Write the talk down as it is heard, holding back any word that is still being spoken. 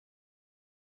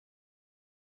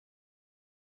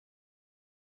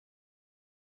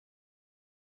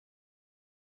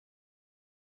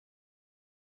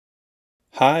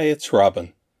Hi, it's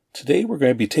Robin. Today we're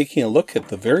going to be taking a look at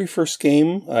the very first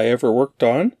game I ever worked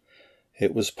on.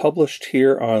 It was published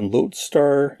here on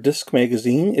Loadstar Disc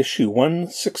Magazine, issue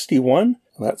 161.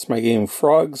 That's my game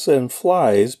Frogs and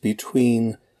Flies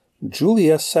between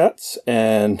Julia Sets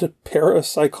and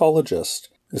Parapsychologist.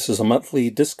 This is a monthly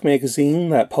disc magazine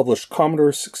that published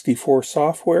Commodore 64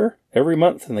 software every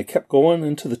month, and they kept going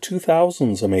into the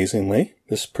 2000s, amazingly.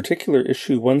 This particular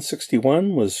issue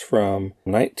 161 was from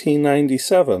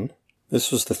 1997.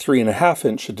 This was the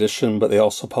 3.5-inch edition, but they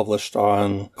also published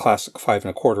on classic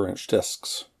 5.25-inch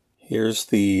discs. Here's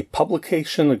the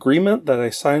publication agreement that I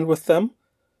signed with them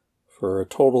for a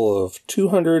total of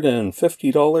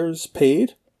 $250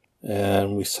 paid.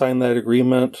 And we signed that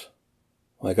agreement.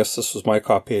 Well, I guess this was my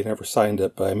copy. I never signed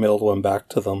it, but I mailed one back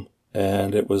to them.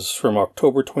 And it was from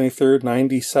October 23rd,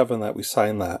 97 that we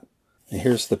signed that. And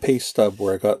here's the pay stub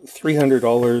where I got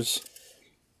 $300.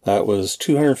 That was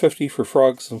 $250 for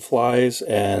Frogs and Flies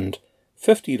and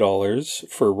 $50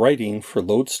 for writing for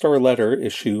Loadstar Letter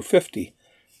issue 50.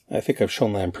 I think I've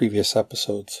shown that in previous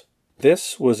episodes.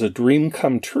 This was a dream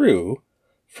come true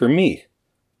for me.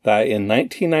 That in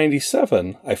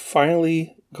 1997, I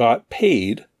finally got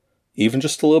paid, even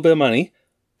just a little bit of money,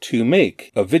 to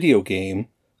make a video game,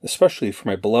 especially for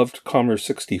my beloved Commodore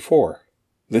 64.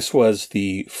 This was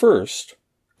the first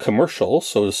commercial,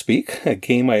 so to speak, a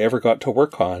game I ever got to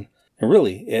work on. And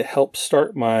really, it helped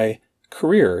start my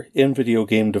career in video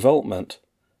game development.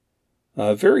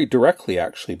 Very directly,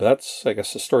 actually, but that's, I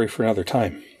guess, a story for another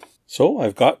time. So,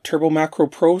 I've got Turbo Macro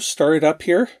Pro started up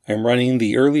here. I'm running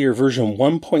the earlier version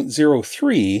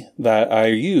 1.03 that I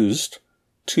used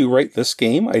to write this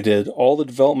game. I did all the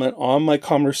development on my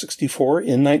Commodore 64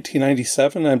 in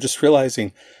 1997. I'm just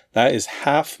realizing that is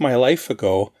half my life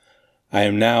ago. I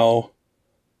am now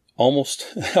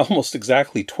almost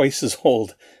exactly twice as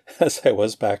old as I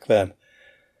was back then.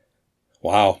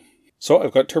 Wow. So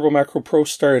I've got Turbo Macro Pro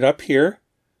started up here,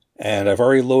 and I've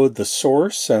already loaded the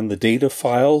source and the data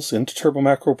files into Turbo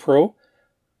Macro Pro,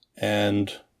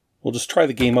 and we'll just try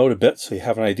the game out a bit so you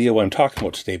have an idea what I'm talking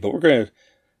about today. But we're going to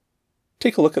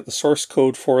take a look at the source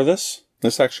code for this.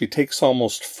 This actually takes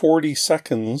almost 40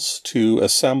 seconds to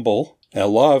assemble. And a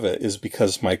lot of it is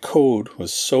because my code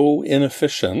was so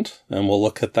inefficient, and we'll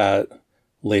look at that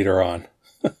later on.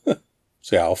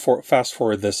 So yeah, I'll fast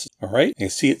forward this. All right, you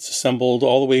see it's assembled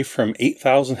all the way from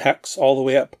 8,000 hex all the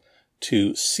way up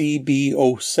to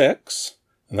CB06,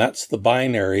 and that's the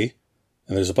binary.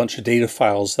 And there's a bunch of data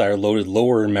files that are loaded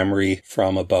lower in memory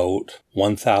from about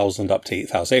 1,000 up to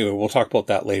 8,000. Anyway, we'll talk about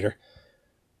that later.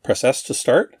 Press S to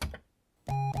start.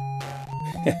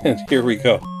 And here we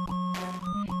go.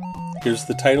 Here's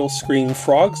the title screen,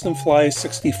 Frogs and Flies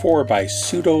 64 by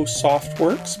Pseudo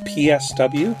Softworks,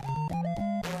 PSW,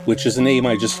 which is a name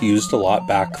I just used a lot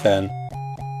back then.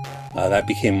 That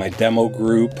became my demo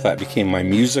group, that became my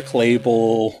music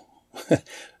label.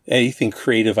 Anything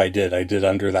creative I did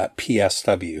under that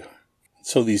PSW.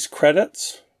 So these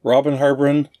credits, Robin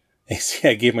Harbron, see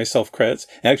I gave myself credits.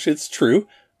 Actually, it's true.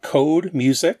 Code,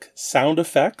 music, sound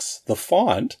effects, the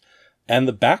font, and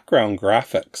the background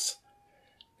graphics.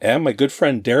 And my good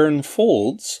friend Darren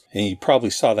Folds, and you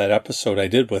probably saw that episode I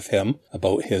did with him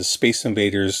about his Space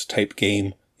Invaders type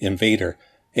game, Invader.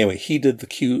 Anyway, he did the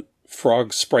cute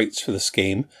frog sprites for this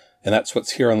game, and that's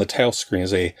what's here on the title screen,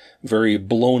 is a very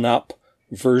blown up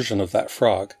version of that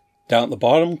frog. Down at the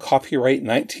bottom, copyright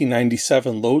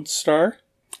 1997 Loadstar.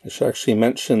 I should actually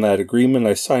mention that agreement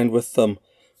I signed with them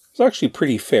was actually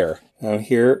pretty fair. Now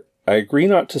here, I agree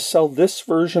not to sell this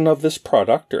version of this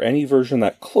product, or any version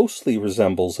that closely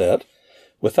resembles it,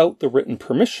 without the written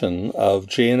permission of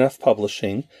J&F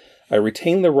Publishing. I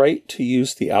retain the right to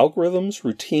use the algorithms,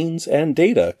 routines, and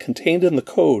data contained in the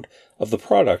code of the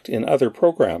product in other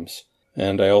programs.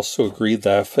 And I also agreed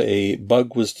that if a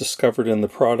bug was discovered in the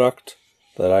product,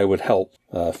 that I would help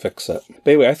fix it.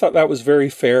 But anyway, I thought that was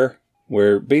very fair,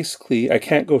 where basically I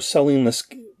can't go selling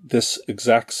this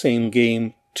exact same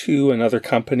game to another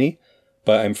company,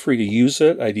 but I'm free to use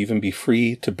it. I'd even be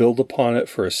free to build upon it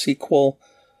for a sequel,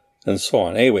 and so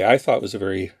on. Anyway, I thought it was a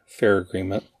very fair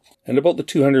agreement. And about the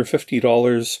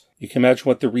 $250, you can imagine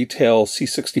what the retail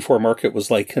C64 market was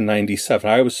like in 97.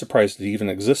 I was surprised it even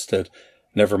existed.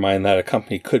 Never mind that a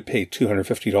company could pay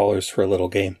 $250 for a little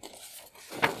game.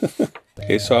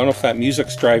 Okay, so I don't know if that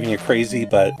music's driving you crazy,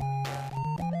 but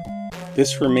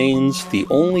this remains the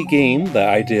only game that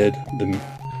I did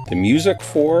the music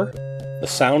for, the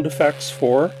sound effects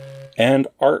for, and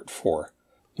art for.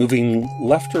 Moving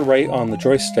left or right on the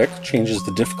joystick changes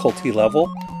the difficulty level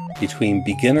between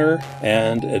beginner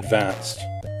and advanced.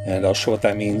 And I'll show what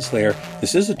that means later.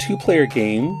 This is a two-player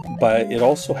game, but it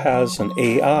also has an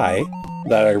AI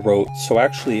that I wrote, so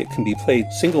actually it can be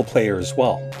played single player as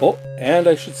well. Oh, and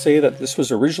I should say that this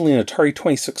was originally an Atari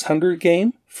 2600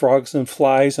 game, Frogs and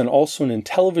Flies, and also an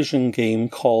Intellivision game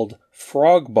called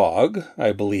Frog Bog,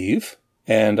 I believe.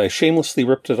 And I shamelessly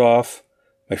ripped it off.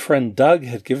 My friend Doug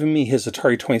had given me his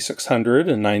Atari 2600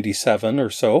 in 97 or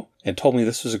so, and told me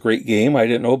this was a great game. I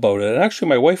didn't know about it. And actually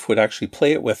my wife would actually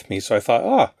play it with me, so I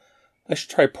thought, I should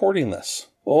try porting this.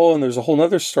 Oh, and there's a whole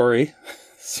nother story.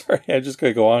 Sorry, I'm just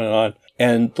going to go on and on.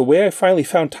 And the way I finally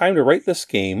found time to write this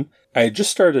game, I had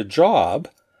just started a job,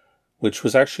 which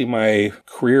was actually my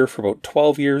career for about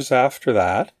 12 years after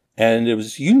that. And it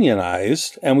was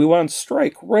unionized, and we went on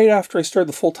strike right after I started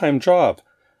the full-time job.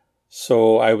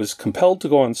 So I was compelled to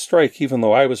go on strike, even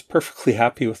though I was perfectly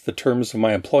happy with the terms of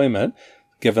my employment,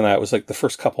 given that it was like the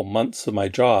first couple months of my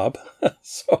job.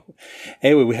 So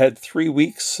anyway, we had 3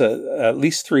 weeks, at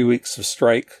least 3 weeks of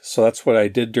strike. So that's what I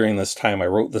did during this time. I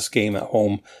wrote this game at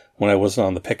home when I wasn't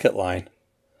on the picket line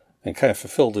and kind of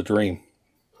fulfilled a dream.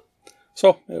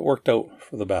 So it worked out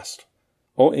for the best.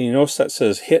 Oh, and you notice that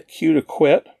says hit Q to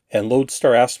quit. And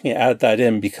Loadstar asked me to add that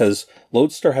in because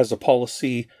Loadstar has a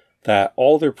policy that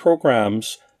all their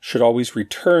programs should always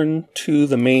return to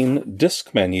the main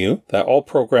disk menu, that all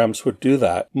programs would do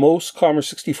that. Most Commodore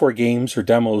 64 games or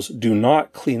demos do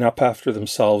not clean up after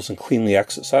themselves and cleanly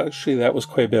exit. So actually, that was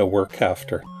quite a bit of work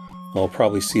after. We'll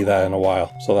probably see that in a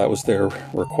while. So that was their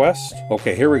request.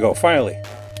 Okay, here we go, finally.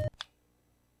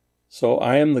 So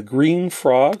I am the green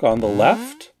frog on the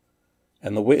left,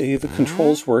 and the way the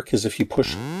controls work is if you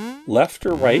push left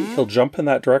or right, he'll jump in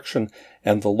that direction,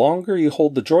 and the longer you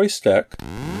hold the joystick,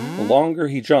 the longer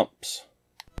he jumps.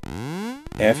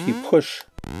 And if you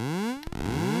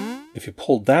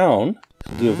pull down,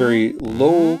 he'll do a very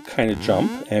low kind of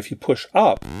jump, and if you push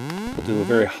up, he'll do a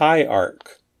very high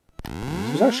arc. So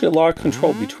there's actually a lot of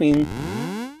control between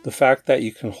the fact that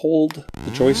you can hold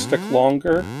the joystick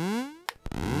longer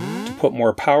to put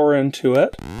more power into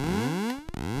it.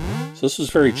 So this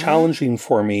was very challenging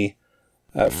for me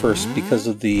at first because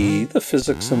of the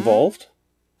physics involved.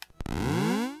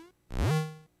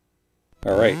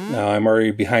 Alright, now I'm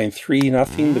already behind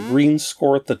 3-0. The green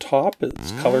score at the top,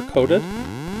 it's color-coded.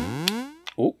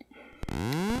 Oh.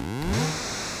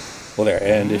 Well there,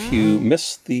 and if you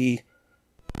miss the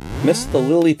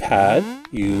lily pad,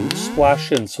 you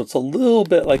splash in, so it's a little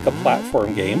bit like a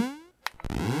platform game.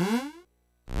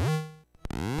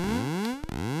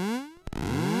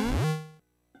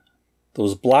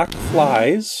 Those black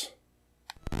flies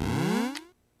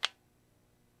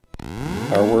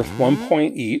are worth 1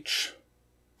 point each.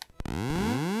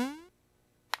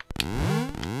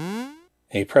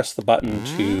 And you press the button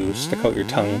to stick out your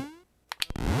tongue.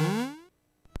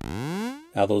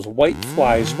 Now those white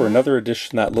flies were another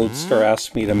addition that Loadstar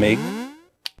asked me to make.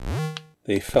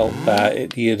 They felt that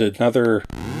it needed another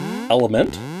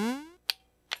element.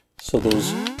 So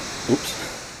those... Oops.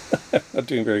 I'm not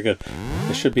doing very good.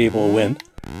 I should be able to win.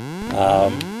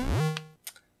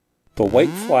 The white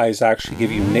flies actually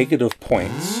give you negative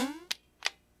points.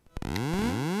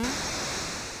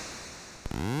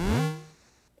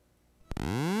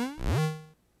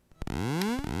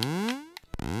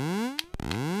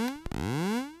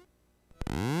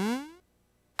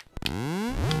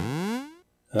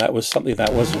 And that was something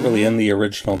that wasn't really in the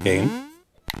original game.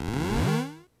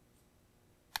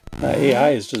 That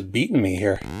AI is just beating me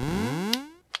here.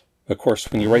 Of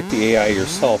course, when you write the AI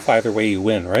yourself, either way you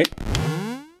win, right?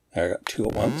 I got 2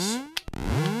 at once.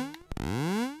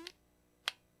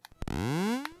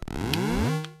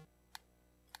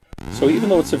 So even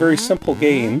though it's a very simple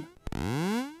game,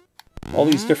 all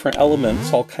these different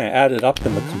elements all kind of added up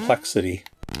in the complexity.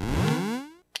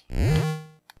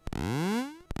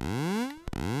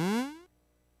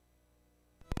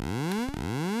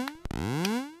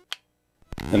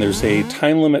 And there's a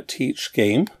time limit to each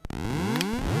game.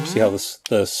 See how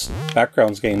this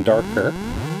background's getting darker.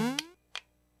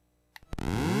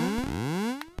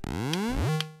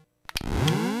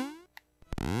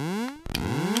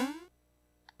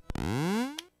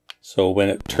 So when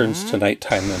it turns to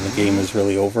nighttime, then the game is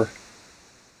really over.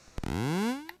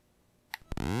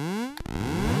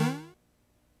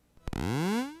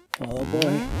 Oh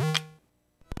boy.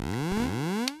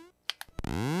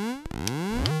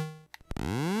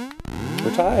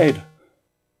 We're tied.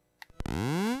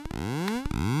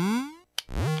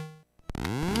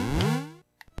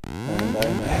 And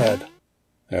I'm ahead.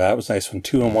 Yeah, that was nice one.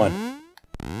 2 and 1.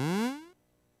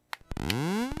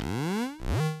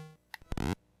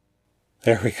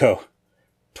 There we go.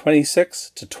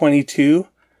 26 to 22.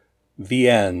 The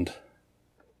end.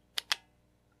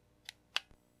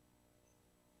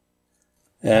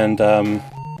 And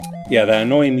yeah, that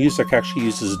annoying music actually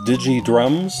uses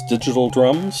digital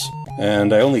drums.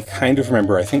 And I only kind of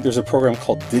remember, I think there's a program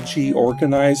called Digi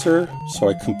Organizer. So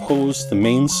I composed the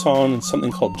main song in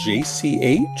something called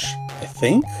JCH, I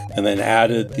think, and then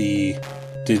added the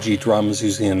Digi drums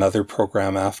using another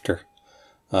program after.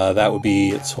 That would be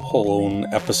its whole own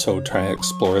episode, trying to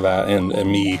explore that and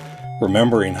me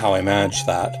remembering how I managed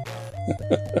that.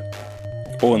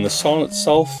 Oh, and the song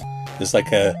itself is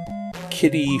like a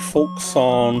kiddie folk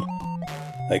song,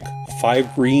 like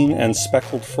 5 green and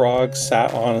speckled frogs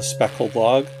sat on a speckled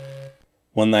log.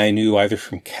 One that I knew either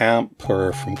from camp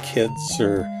or from kids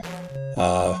or,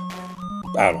 I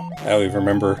don't know, I don't even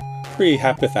remember. Pretty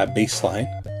happy with that bass line.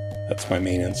 That's my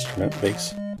main instrument,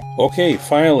 bass. Okay,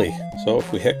 finally. So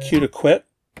if we hit Q to quit,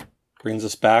 brings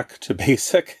us back to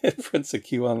basic. It prints a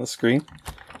Q on the screen.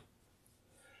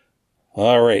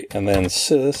 Alright, and then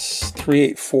sys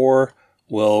 384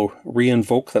 will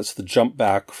re-invoke. That's the jump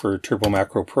back for Turbo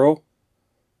Macro Pro.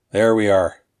 There we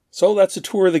are. So that's a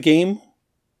tour of the game.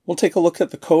 We'll take a look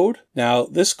at the code. Now,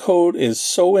 this code is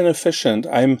so inefficient.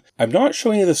 I'm not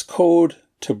showing you this code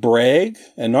to brag,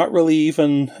 and not really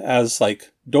even as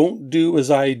like, don't do as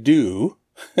I do.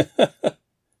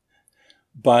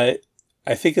 But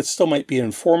I think it still might be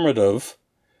informative.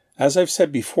 As I've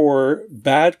said before,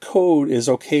 bad code is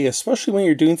okay, especially when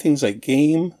you're doing things like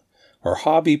game or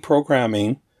hobby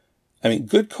programming. I mean,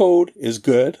 good code is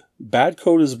good, bad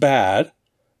code is bad,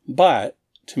 but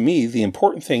to me, the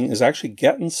important thing is actually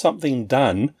getting something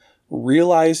done,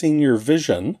 realizing your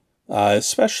vision,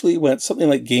 especially when it's something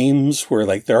like games where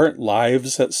like there aren't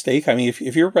lives at stake. I mean,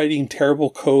 if you're writing terrible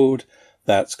code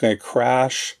that's going to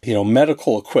crash,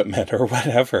 medical equipment or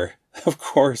whatever, of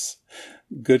course,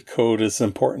 good code is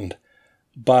important.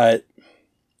 But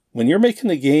when you're making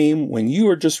a game, when you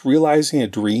are just realizing a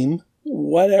dream,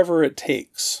 whatever it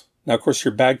takes. Now, of course,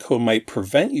 your bad code might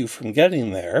prevent you from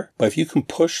getting there, but if you can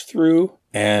push through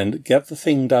and get the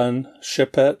thing done,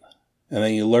 ship it, and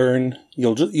then you learn,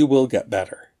 you will get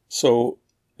better. So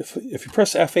if you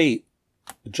press F8,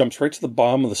 it jumps right to the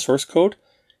bottom of the source code.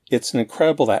 It's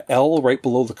incredible, that L right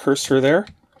below the cursor there.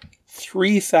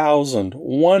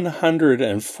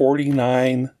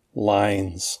 3,149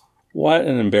 lines. What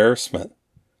an embarrassment.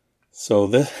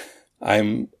 So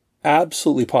I'm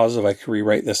absolutely positive I could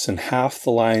rewrite this in half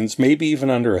the lines, maybe even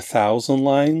under 1,000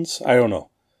 lines. I don't know.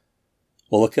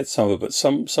 We'll look at some of it, but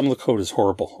some of the code is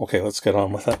horrible. Okay, let's get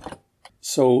on with it.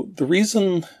 So the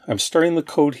reason I'm starting the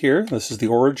code here, this is the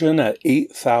origin at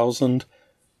 8,000.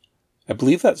 I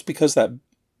believe that's because that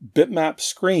bitmap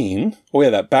screen, oh yeah,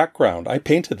 that background, I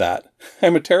painted that.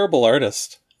 I'm a terrible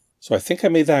artist. So I think I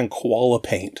made that in Koala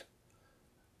Paint.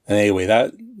 And anyway,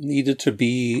 that needed to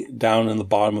be down in the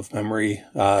bottom of memory,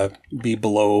 be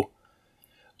below.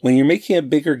 When you're making a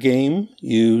bigger game,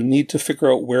 you need to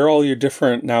figure out where all your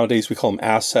different, nowadays we call them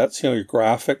assets, your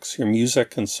graphics, your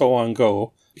music, and so on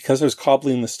go. Because I was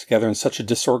cobbling this together in such a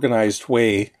disorganized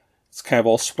way, it's kind of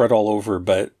all spread all over.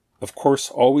 But of course,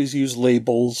 always use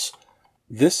labels.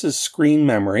 This is screen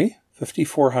memory,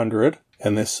 5400.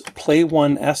 And this Play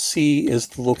 1 SC is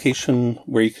the location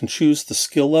where you can choose the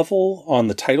skill level on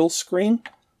the title screen.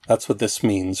 That's what this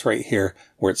means right here,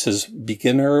 where it says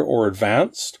beginner or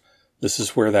advanced. This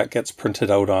is where that gets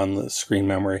printed out on the screen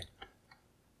memory.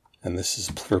 And this is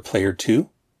for player 2.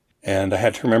 And I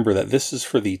had to remember that this is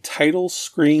for the title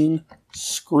screen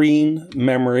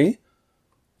memory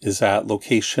is at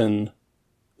location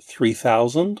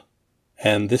 3000.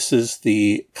 And this is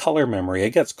the color memory.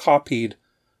 It gets copied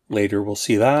later, we'll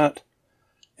see that.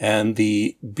 And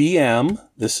the BM,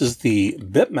 this is the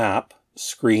bitmap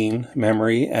screen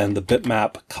memory and the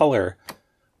bitmap color.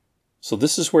 So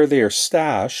this is where they are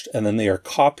stashed and then they are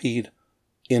copied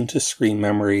into screen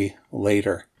memory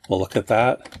later. We'll look at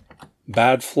that.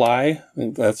 Bad fly,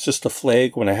 that's just a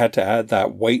flag when I had to add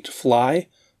that white fly.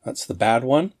 That's the bad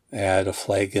one. I add a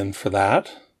flag in for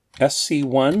that.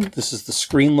 SC1, this is the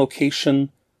screen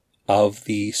location of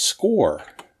the score.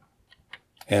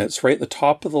 And it's right at the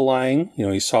top of the line.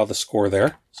 You saw the score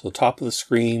there. So the top of the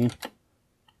screen,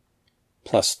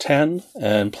 plus 10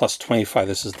 and plus 25.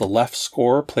 This is the left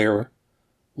score, player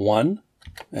 1,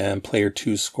 and player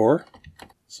 2 score.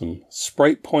 Some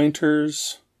sprite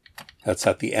pointers. That's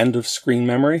at the end of screen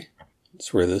memory.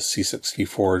 It's where the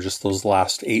C64, just those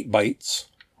last 8 bytes.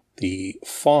 The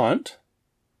font,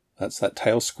 that's that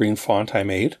title screen font I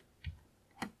made.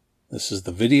 This is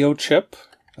the video chip.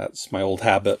 That's my old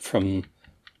habit from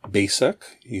BASIC,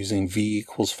 using V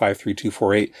equals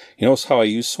 53248. You notice how I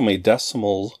use so many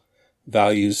decimal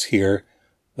values here?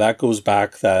 That goes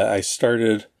back that I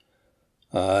started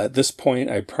At this point,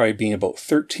 I'd probably been about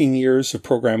 13 years of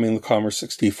programming the Commodore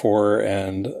 64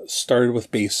 and started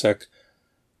with BASIC.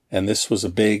 And this was a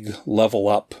big level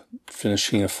up,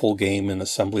 finishing a full game in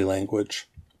assembly language.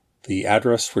 The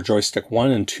address for joystick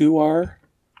 1 and 2 are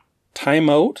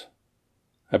timeout.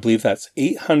 I believe that's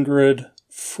 800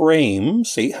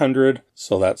 frames, 800.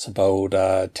 So that's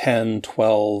about 10,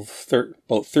 12,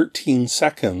 about 13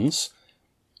 seconds.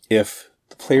 If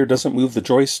the player doesn't move the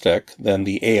joystick, then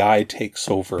the AI takes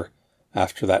over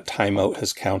after that timeout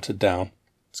has counted down.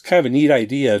 It's kind of a neat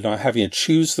idea, not having to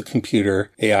choose the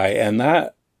computer AI, and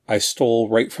that I stole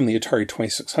right from the Atari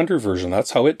 2600 version.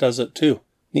 That's how it does it too.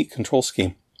 Neat control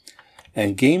scheme.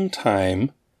 And game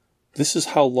time, this is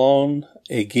how long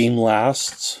a game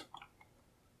lasts.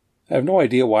 I have no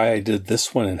idea why I did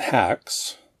this one in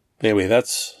hex. Anyway,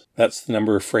 that's the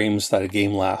number of frames that a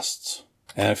game lasts.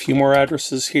 And a few more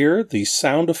addresses here. The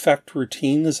sound effect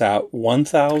routine is at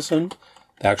 1000.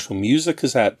 The actual music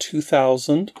is at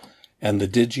 2000. And the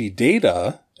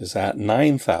digidata is at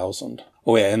 9000.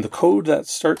 Oh yeah, and the code that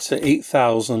starts at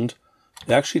 8000,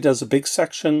 it actually does a big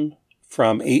section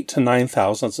from 8 to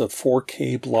 9000. It's a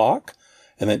 4K block.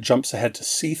 And then it jumps ahead to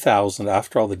C1000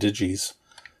 after all the digis,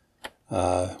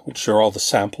 which are all the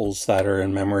samples that are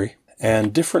in memory.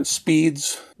 And different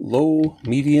speeds, low,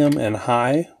 medium, and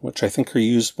high, which I think are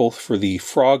used both for the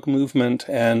frog movement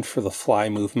and for the fly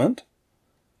movement.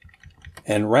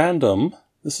 And random,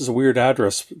 this is a weird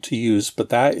address to use, but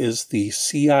that is the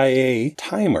CIA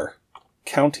timer,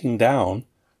 counting down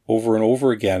over and over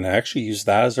again. I actually use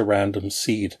that as a random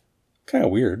seed. Kind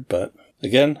of weird, but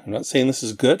again, I'm not saying this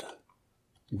is good,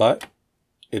 but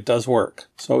it does work.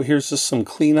 So here's just some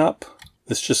cleanup.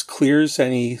 This just clears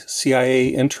any CIA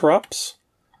interrupts,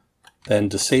 then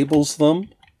disables them.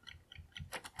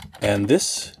 And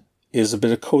this is a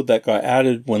bit of code that got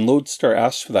added when Loadstar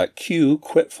asked for that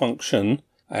quit function.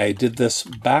 I did this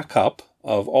backup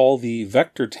of all the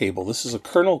vector table. This is a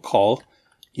kernel call.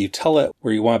 You tell it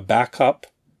where you want to back up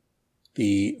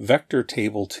the vector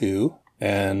table to,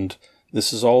 and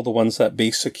this is all the ones that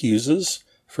BASIC uses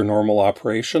for normal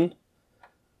operation.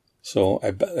 So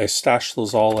I stashed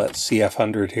those all at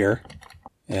CF100 here.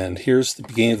 And here's the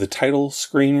beginning of the title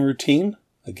screen routine.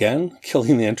 Again,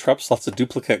 killing the interrupts. Lots of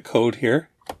duplicate code here.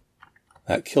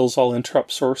 That kills all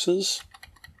interrupt sources.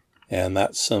 And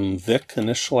that's some VIC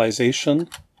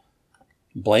initialization.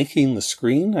 Blanking the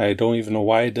screen. I don't even know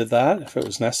why I did that, if it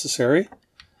was necessary.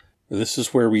 This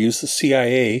is where we use the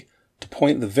CIA to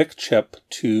point the VIC chip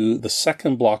to the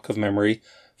second block of memory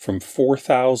from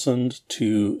 4000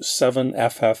 to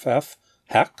 7FFF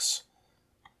hex.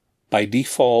 By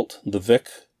default, the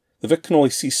VIC can only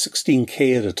see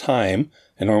 16K at a time,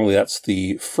 and normally that's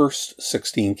the first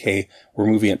 16K. We're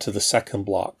moving it to the second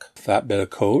block. That bit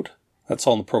of code, that's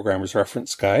all in the programmer's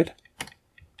reference guide.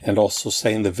 And also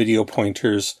setting the video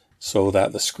pointers so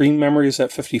that the screen memory is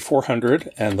at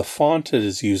 5400 and the font it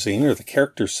is using, or the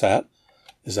character set,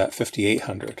 is at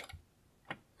 5800.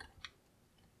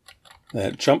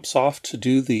 Then it jumps off to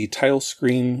do the title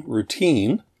screen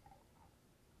routine.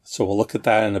 So we'll look at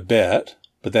that in a bit.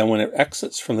 But then when it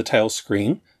exits from the title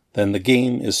screen, then the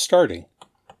game is starting.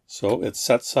 So it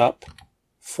sets up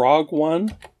frog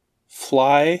 1,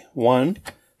 fly 1,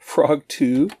 frog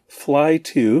 2, fly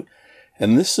 2.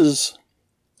 And there's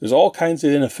all kinds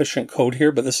of inefficient code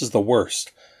here, but this is the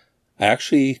worst. I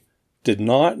actually did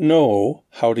not know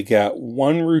how to get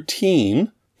one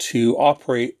routine to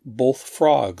operate both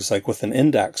frogs, like with an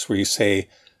index where you say,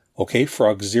 okay,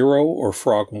 frog 0 or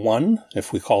frog 1,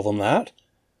 if we call them that.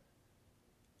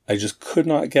 I just could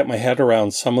not get my head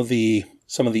around some of the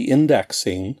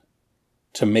indexing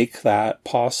to make that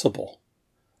possible.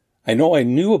 I know I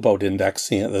knew about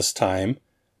indexing at this time,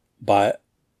 but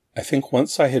I think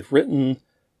once I had written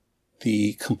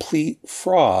the complete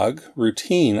frog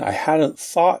routine, I hadn't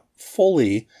thought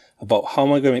fully about how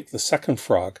am I going to make the second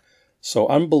frog. So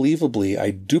unbelievably, I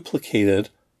duplicated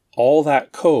all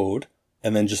that code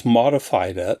and then just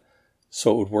modified it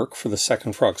so it would work for the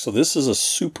second frog. So this is a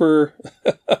super,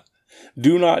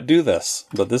 do not do this,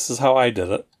 but this is how I did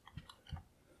it.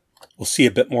 We'll see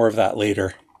a bit more of that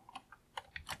later.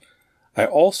 I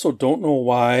also don't know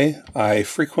why I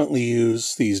frequently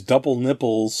use these double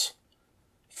nibbles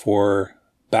for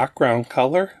background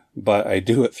color, but I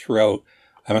do it throughout.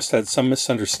 I must have had some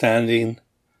misunderstanding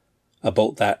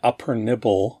about that upper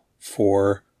nibble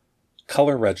for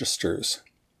color registers,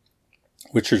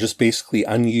 which are just basically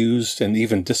unused and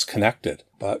even disconnected.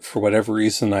 But for whatever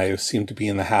reason, I seem to be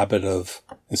in the habit of,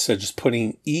 instead of just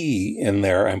putting E in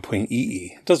there, I'm putting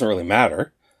EE. It doesn't really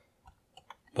matter,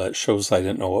 but it shows I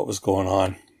didn't know what was going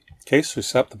on. Okay, so we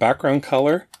set up the background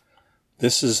color.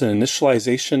 This is an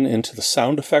initialization into the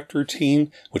sound effect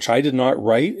routine, which I did not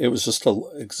write. It was just an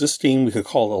existing, we could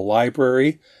call it a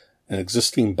library, an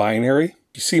existing binary.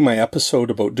 You see my episode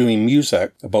about doing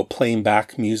music, about playing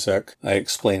back music. I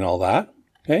explain all that.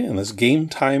 Okay, and this game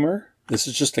timer, this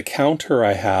is just a counter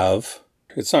I have.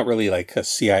 It's not really like a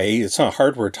CIA, it's not a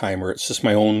hardware timer, it's just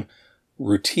my own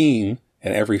routine,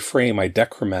 and every frame I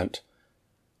decrement.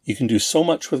 You can do so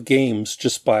much with games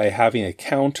just by having a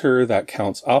counter that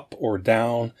counts up or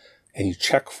down, and you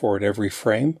check for it every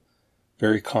frame.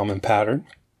 Very common pattern.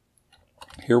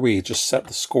 Here we just set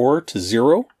the score to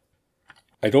 0.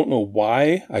 I don't know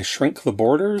why I shrink the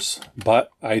borders, but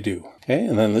I do. Okay,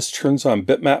 and then this turns on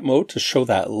bitmap mode to show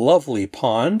that lovely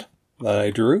pond that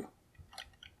I drew.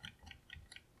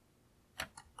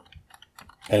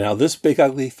 And now this big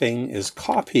ugly thing is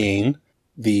copying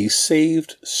the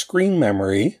saved screen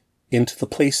memory into the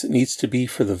place it needs to be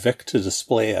for the VIC to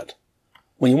display it.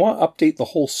 When you want to update the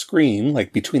whole screen,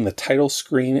 like between the title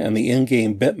screen and the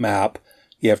in-game bitmap,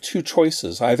 you have two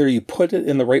choices. Either you put it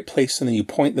in the right place and then you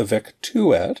point the VIC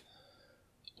to it,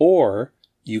 or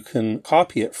you can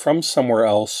copy it from somewhere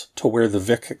else to where the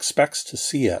VIC expects to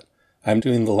see it. I'm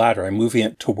doing the latter. I'm moving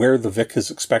it to where the VIC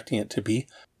is expecting it to be.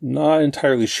 Not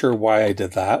entirely sure why I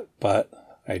did that, but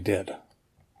I did.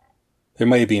 There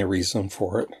might be a reason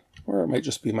for it, or it might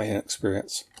just be my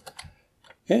inexperience.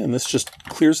 Okay, and this just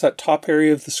clears that top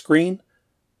area of the screen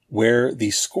where the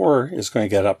score is going to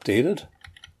get updated.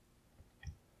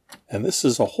 And this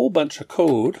is a whole bunch of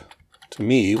code to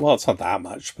me. Well, it's not that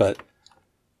much, but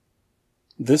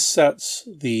this sets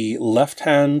the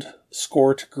left-hand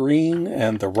score to green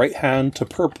and the right-hand to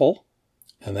purple.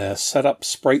 And then a setup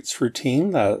sprites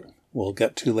routine that we'll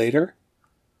get to later.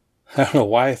 I don't know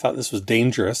why I thought this was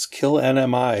dangerous. Kill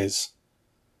NMIs.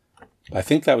 I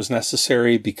think that was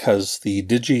necessary because the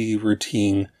digi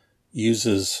routine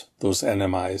uses those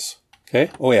NMIs.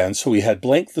 Okay. Oh yeah, and so we had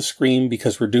blank the screen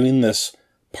because we're doing this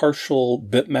partial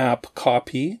bitmap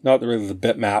copy. Not really the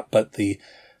bitmap, but the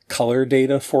color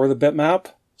data for the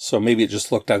bitmap. So maybe it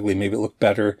just looked ugly. Maybe it looked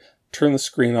better. Turn the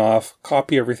screen off,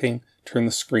 copy everything, turn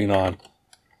the screen on,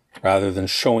 rather than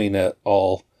showing it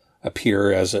all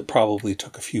appear, as it probably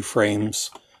took a few frames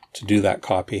to do that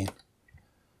copy.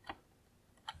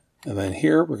 And then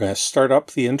here we're going to start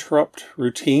up the interrupt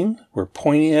routine. We're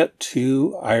pointing it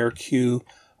to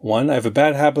IRQ1. I have a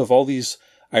bad habit of all these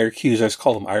IRQs. I just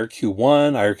call them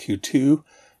IRQ1, IRQ2,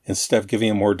 instead of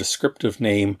giving a more descriptive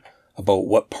name about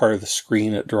what part of the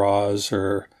screen it draws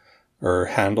or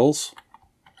handles.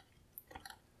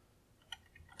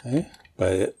 Okay,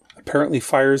 but it apparently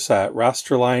fires at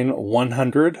raster line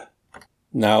 100.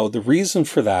 Now, the reason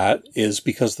for that is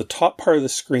because the top part of the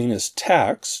screen is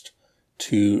text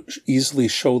to easily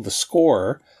show the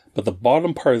score, but the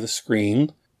bottom part of the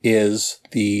screen is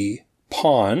the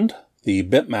pond, the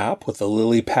bitmap with the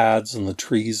lily pads and the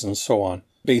trees and so on.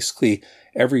 Basically,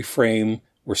 every frame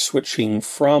we're switching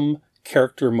from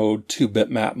character mode to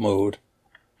bitmap mode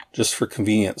just for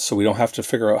convenience, so we don't have to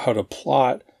figure out how to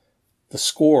plot the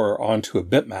score onto a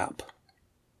bitmap.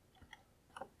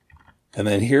 And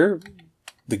then here,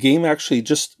 the game actually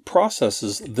just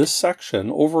processes this section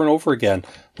over and over again,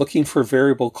 looking for a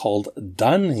variable called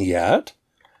done yet.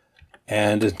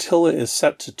 And until it is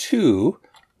set to 2,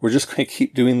 we're just going to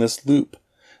keep doing this loop.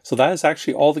 So that is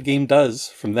actually all the game does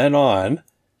from then on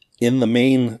in the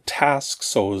main task,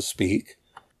 so to speak.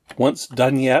 Once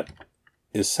done yet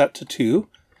is set to 2,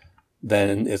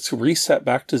 then it's reset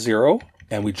back to 0,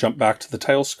 and we jump back to the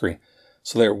title screen.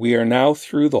 So there, we are now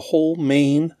through the whole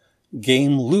main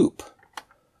game loop.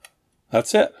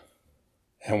 That's it.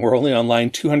 And we're only on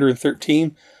line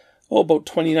 213. Oh, about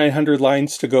 2,900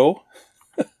 lines to go.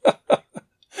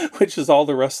 Which is all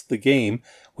the rest of the game,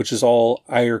 which is all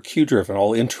IRQ driven,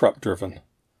 all interrupt driven.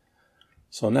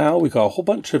 So now we got a whole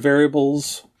bunch of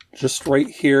variables just right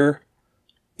here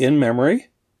in memory.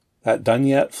 That done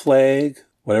yet flag,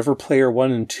 whatever player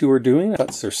 1 and 2 are doing,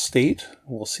 that's their state.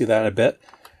 We'll see that in a bit.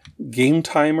 Game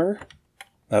timer,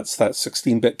 that's that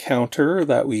 16-bit counter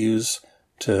that we use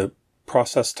to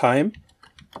process time.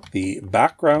 The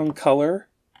background color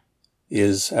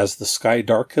is as the sky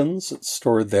darkens, it's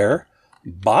stored there.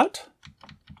 But,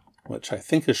 which I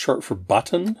think is short for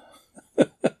button.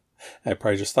 I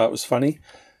probably just thought it was funny.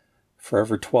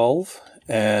 Forever 12.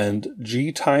 And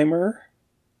G timer,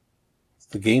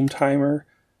 the game timer,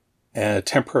 and a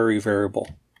temporary variable.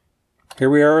 Here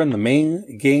we are in the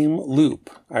main game loop.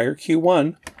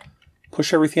 IRQ1,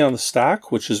 push everything on the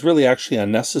stack, which is really actually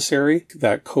unnecessary.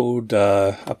 That code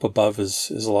up above is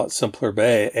a lot simpler,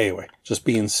 but anyway, just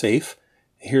being safe.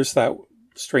 Here's that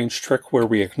strange trick where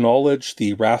we acknowledge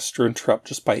the raster interrupt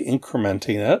just by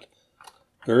incrementing it.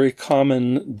 Very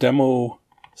common demo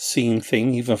scene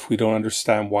thing, even if we don't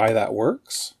understand why that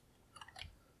works.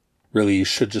 Really, you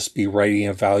should just be writing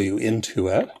a value into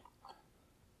it,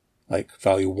 like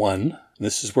value 1.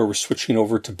 This is where we're switching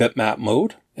over to bitmap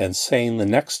mode and saying the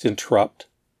next interrupt,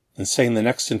 for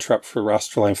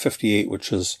raster line 58,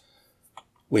 which is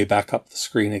way back up the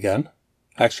screen again.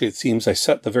 Actually, it seems I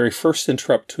set the very first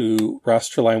interrupt to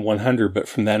raster line 100, but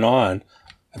from then on,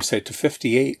 I've set it to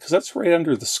 58, because that's right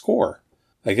under the score.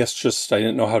 I guess just I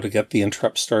didn't know how to get the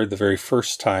interrupt started the very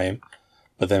first time,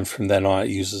 but then from then on, it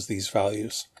uses these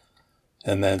values.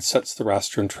 And then sets the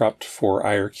raster interrupt for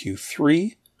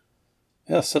IRQ3.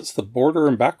 Yeah, sets the border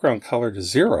and background color to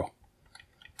 0.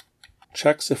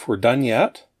 Checks if we're done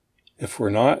yet. If we're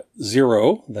not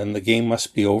 0, then the game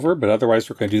must be over, but otherwise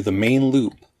we're going to do the main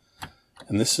loop.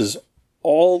 And this is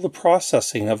all the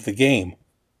processing of the game.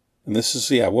 And this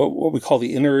is, what we call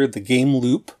the game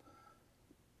loop.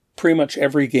 Pretty much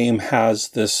every game has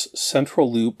this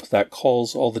central loop that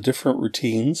calls all the different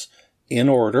routines in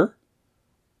order.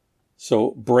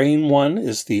 So brain 1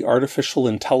 is the artificial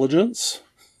intelligence.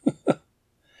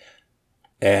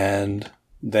 And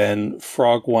then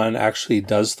frog 1 actually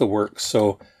does the work.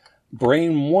 So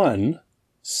brain 1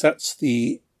 sets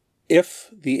if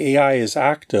the AI is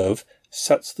active,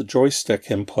 sets the joystick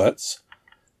inputs.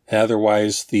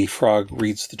 Otherwise, the frog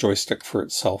reads the joystick for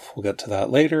itself. We'll get to that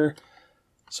later.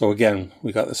 So again,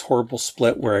 we got this horrible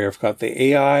split where I've got the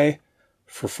AI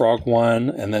for frog 1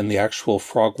 and then the actual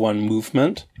frog 1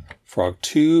 movement. Frog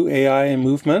 2 AI and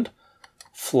movement.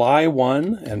 Fly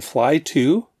 1 and fly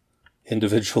 2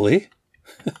 individually.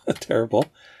 Terrible.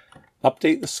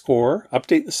 Update the score.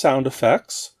 Update the sound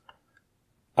effects.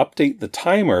 Update the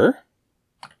timer.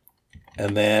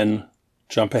 And then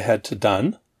jump ahead to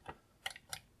done.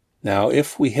 Now,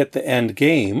 if we hit the end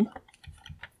game,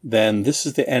 then this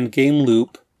is the end game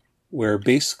loop where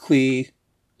basically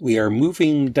we are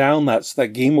moving down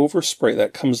that game over sprite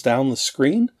that comes down the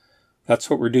screen. That's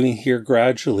what we're doing here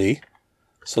gradually.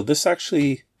 So this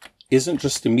actually isn't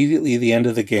just immediately the end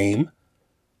of the game.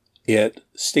 It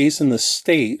stays in the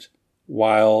state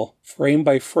while frame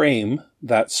by frame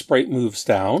that sprite moves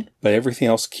down, but everything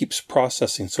else keeps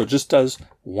processing. So it just does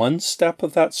one step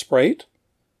of that sprite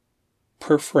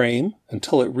per frame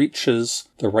until it reaches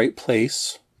the right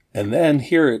place. And then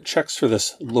here it checks for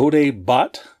this load a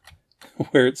but,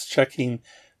 where it's checking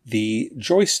the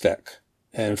joystick.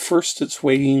 And first it's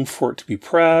waiting for it to be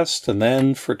pressed, and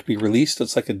then for it to be released.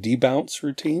 It's like a debounce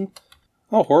routine.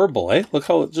 How horrible, eh? Look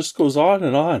how it just goes on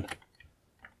and on.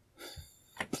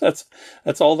 That's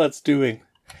all that's doing.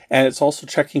 And it's also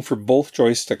checking for both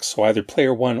joysticks, so either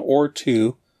player 1 or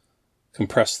 2 can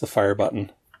press the fire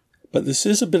button. But this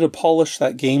is a bit of polish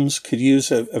that games could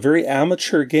use. A very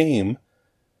amateur game.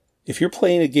 If you're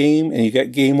playing a game and you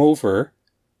get game over,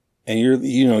 and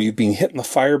you've been hitting the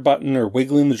fire button or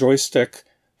wiggling the joystick,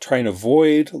 trying to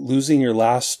avoid losing your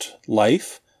last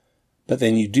life, but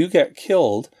then you do get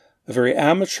killed, a very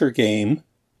amateur game,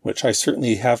 which I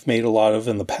certainly have made a lot of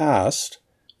in the past,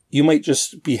 you might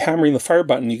just be hammering the fire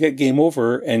button, you get game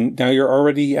over, and now you're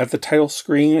already at the title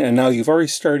screen, and now you've already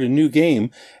started a new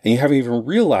game, and you haven't even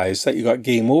realized that you got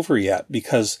game over yet,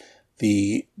 because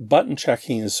the button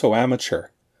checking is so amateur.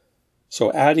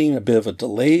 So adding a bit of a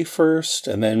delay first,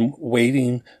 and then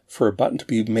waiting for a button to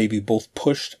be maybe both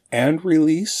pushed and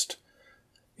released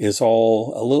is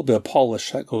all a little bit of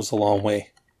polish that goes a long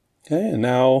way. Okay, and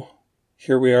now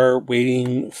here we are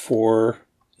waiting for,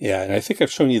 and I think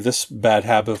I've shown you this bad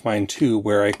habit of mine too,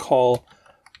 where I call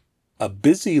a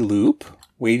busy loop,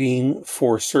 waiting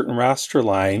for a certain raster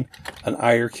line, an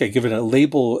IRQ. I give it a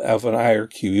label of an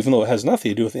IRQ, even though it has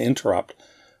nothing to do with the interrupt.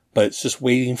 But it's just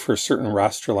waiting for a certain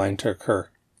raster line to occur.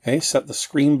 Okay, set the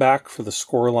screen back for the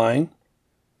score line.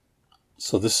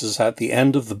 So this is at the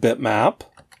end of the bitmap.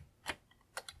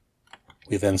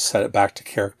 We then set it back to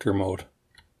character mode.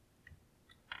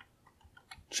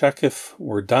 Check if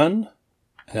we're done.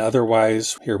 And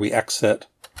otherwise, here we exit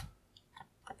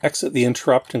the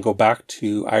interrupt and go back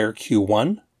to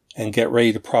IRQ1 and get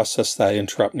ready to process that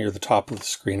interrupt near the top of the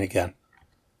screen again.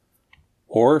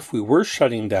 Or if we were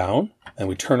shutting down, then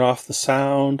we turn off the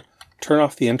sound, turn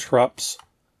off the interrupts,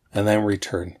 and then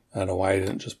return. I don't know why I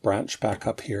didn't just branch back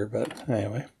up here, but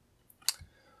anyway.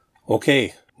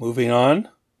 Okay, moving on.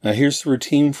 Now here's the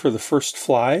routine for the first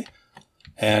fly,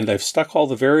 and I've stuck all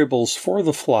the variables for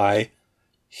the fly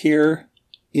here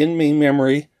in main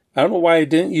memory. I don't know why I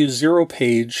didn't use zero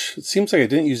page. It seems like I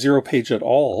didn't use zero page at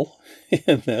all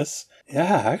in this.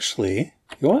 Yeah, actually,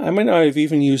 I might not have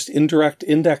even used indirect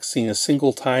indexing a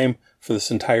single time for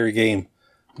this entire game.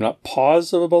 I'm not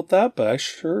positive about that, but I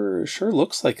sure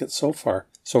looks like it so far.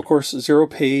 So of course, zero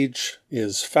page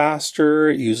is faster,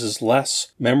 it uses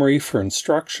less memory for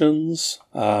instructions,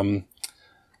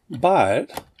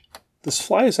 but this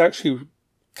fly is actually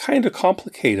kind of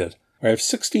complicated. I have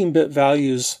 16-bit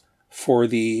values for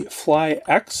the fly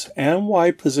X and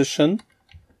Y position,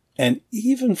 and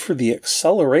even for the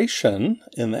acceleration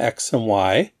in the X and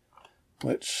Y,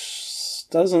 which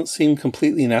doesn't seem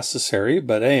completely necessary,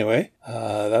 but anyway,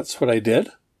 that's what I did.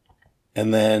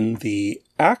 And then the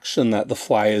action that the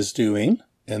fly is doing,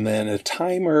 and then a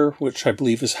timer, which I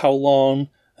believe is how long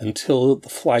until the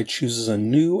fly chooses a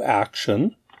new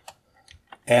action,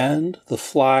 and the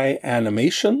fly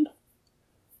animation,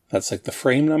 that's like the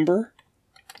frame number,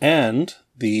 and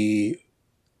the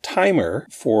timer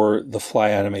for the fly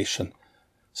animation.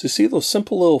 So you see those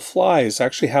simple little flies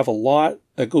actually have a lot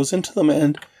that goes into them,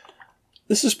 and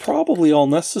this is probably all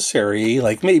necessary,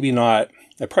 like maybe not,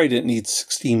 I probably didn't need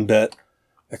 16-bit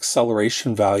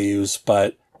acceleration values,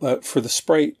 but for the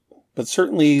sprite, but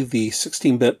certainly the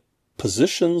 16-bit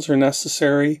positions are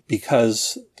necessary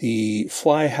because the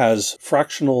fly has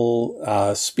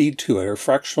fractional speed to it, or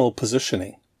fractional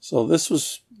positioning. So this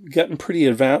was getting pretty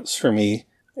advanced for me,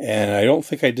 and I don't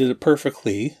think I did it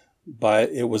perfectly, but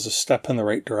it was a step in the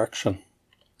right direction.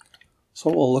 So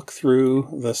we'll look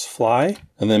through this fly,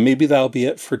 and then maybe that'll be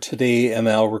it for today, and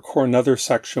I'll record another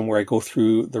section where I go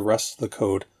through the rest of the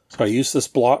code. So I use this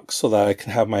block so that I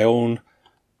can have my own,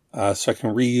 so I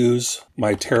can reuse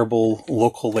my terrible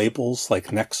local labels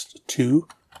like next to.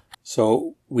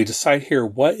 So we decide here,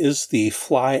 what is the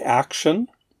fly action?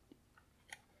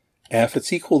 And if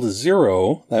it's equal to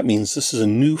 0, that means this is a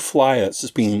new fly that's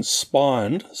just being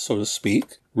spawned, so to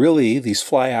speak. Really, these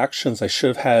fly actions, I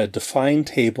should have had a defined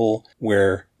table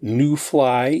where new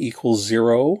fly equals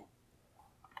 0.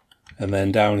 And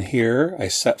then down here, I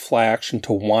set fly action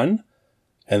to 1.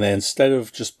 And then instead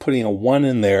of just putting a 1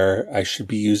 in there, I should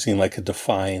be using like a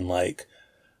define, like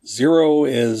 0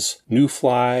 is new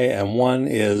fly and 1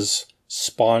 is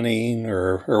spawning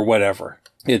or whatever.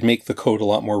 It'd make the code a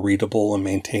lot more readable and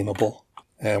maintainable.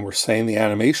 And we're setting the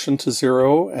animation to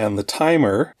 0 and the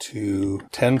timer to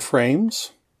 10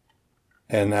 frames.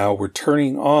 And now we're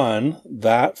turning on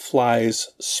that fly's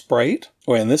sprite.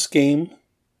 Oh, in this game,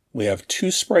 we have 2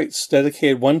 sprites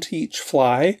dedicated, 1 to each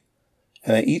fly.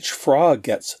 And then each frog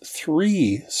gets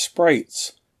 3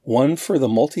 sprites. 1 for the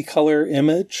multicolor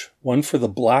image, 1 for the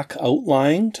black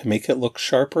outline to make it look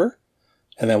sharper,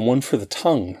 and then 1 for the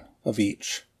tongue of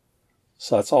each.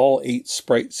 So that's all 8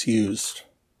 sprites used.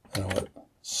 I don't know what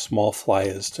small fly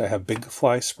is. Do I have big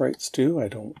fly sprites too? I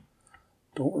don't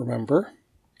remember.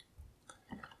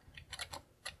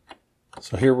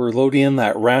 So here we're loading in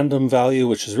that random value,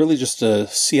 which is really just a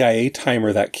CIA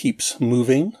timer that keeps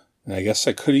moving. And I guess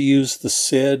I could have used the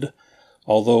SID,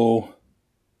 although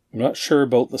I'm not sure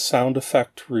about the sound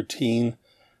effect routine.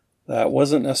 That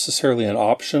wasn't necessarily an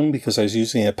option because I was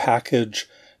using a package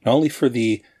not only for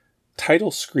the title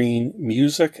screen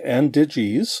music and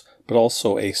digis, but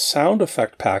also a sound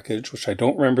effect package, which I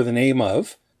don't remember the name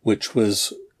of, which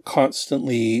was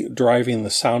constantly driving the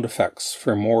sound effects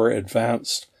for more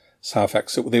advanced sound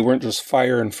effects. They weren't just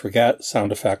fire and forget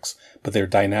sound effects, but they're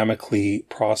dynamically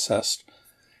processed.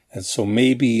 And so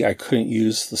maybe I couldn't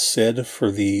use the SID for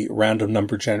the random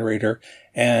number generator,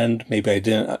 and maybe I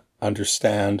didn't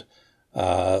understand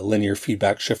linear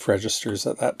feedback shift registers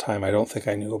at that time. I don't think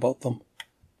I knew about them.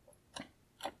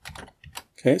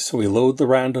 Okay, so we load the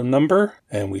random number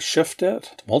and we shift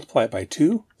it to multiply it by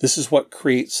 2. This is what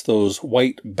creates those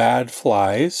white bad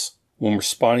flies when we're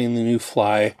spawning the new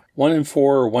fly. 1 in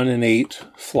 4 or 1 in 8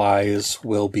 flies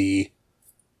will be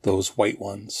those white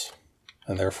ones,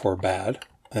 and therefore bad.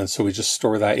 And so we just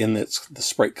store that in the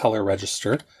sprite color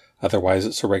register. Otherwise,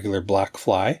 it's a regular black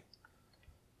fly.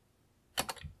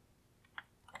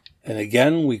 And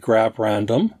again, we grab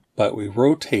random, but we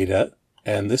rotate it.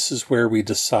 And this is where we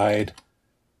decide,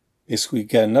 basically we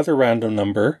get another random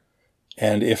number.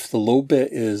 And if the low bit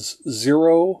is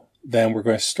 0, then we're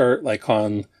going to start like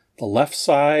on the left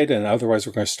side, and otherwise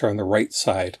we're going to start on the right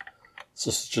side. So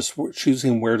this is just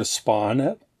choosing where to spawn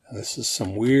it. And this is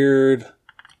some weird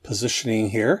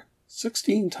positioning here.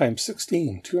 16 times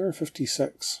 16,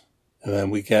 256. And then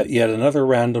we get yet another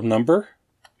random number.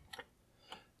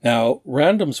 Now,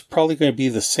 random's probably going to be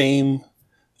the same.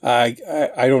 I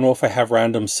don't know if I have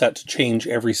random set to change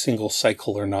every single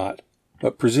cycle or not,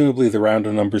 but presumably the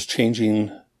random number is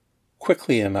changing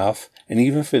quickly enough. And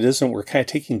even if it isn't, we're kind of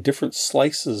taking different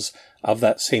slices of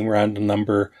that same random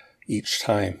number each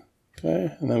time.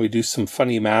 Okay, and then we do some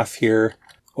funny math here.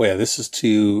 Oh yeah, this is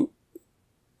to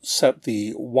set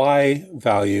the Y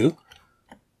value.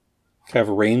 I have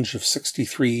a range of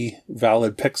 63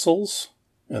 valid pixels.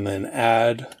 and then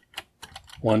add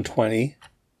 120,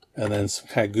 and then some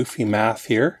kind of goofy math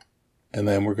here. And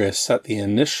then we're going to set the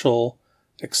initial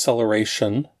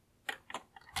acceleration.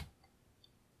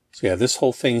 So yeah, this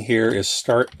whole thing here is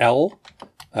start L.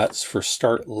 That's for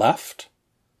start left.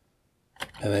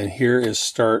 And then here is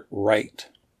start right.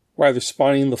 We're either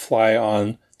spawning the fly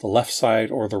on the left side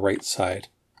or the right side.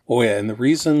 Oh yeah, and the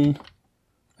reason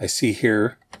I see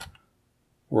here,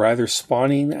 we're either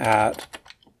spawning at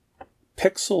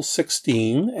pixel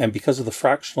 16, and because of the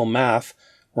fractional math,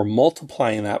 we're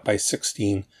multiplying that by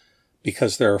 16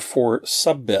 because there are 4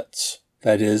 subbits.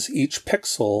 That is, each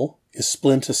pixel is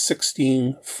split into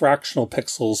 16 fractional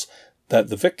pixels that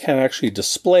the VIC can't actually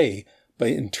display, but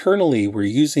internally we're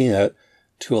using it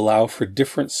to allow for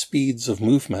different speeds of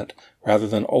movement rather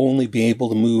than only being able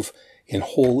to move in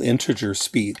whole integer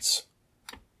speeds.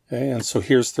 Okay, and so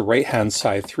here's the right-hand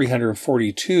side.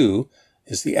 342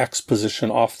 is the X position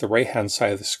off the right-hand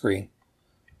side of the screen,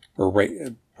 or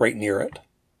right near it.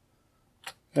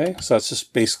 Okay, so that's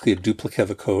just basically a duplicate of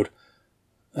the code.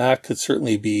 That could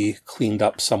certainly be cleaned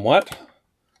up somewhat,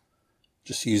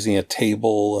 just using a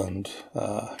table and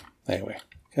anyway.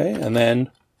 Okay, and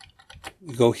then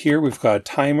we go here, we've got a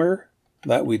timer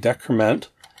that we decrement,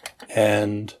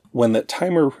 and when that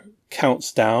timer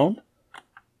counts down,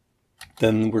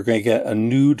 then we're going to get a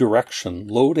new direction,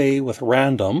 load A with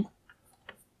random,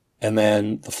 and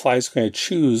then the fly is going to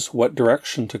choose what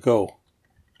direction to go,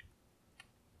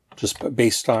 just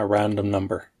based on a random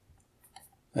number.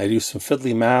 I do some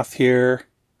fiddly math here,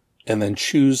 and then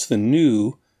choose the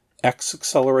new X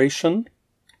acceleration,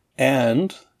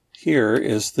 and here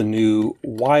is the new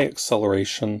Y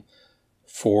acceleration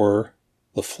for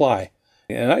the fly.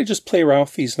 And I just play around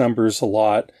with these numbers a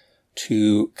lot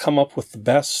to come up with the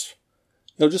best,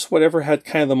 just whatever had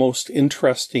kind of the most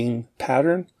interesting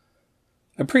pattern.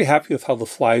 I'm pretty happy with how the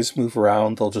flies move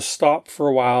around. They'll just stop for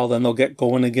a while, then they'll get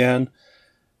going again.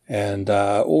 And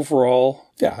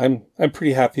overall, yeah, I'm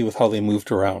pretty happy with how they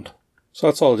moved around. So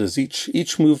that's all it is.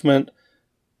 Each movement,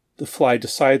 the fly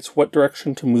decides what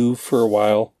direction to move for a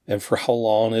while and for how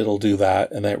long it'll do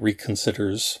that, and then it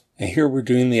reconsiders. And here we're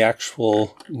doing the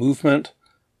actual movement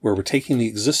where we're taking the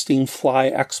existing fly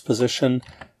X position,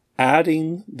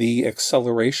 adding the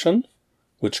acceleration,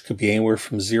 which could be anywhere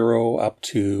from 0 up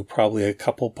to probably a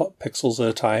couple pixels at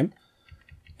a time.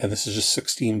 And this is just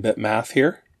 16-bit math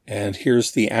here. And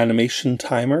here's the animation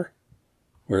timer,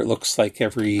 where it looks like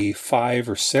every 5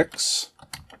 or 6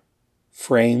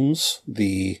 frames,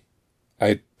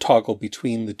 I toggle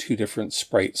between the 2 different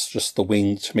sprites, just the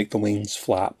wings, to make the wings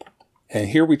flap. And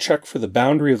here we check for the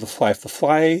boundary of the fly. If the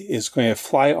fly is going to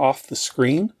fly off the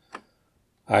screen,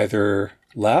 either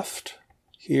left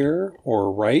here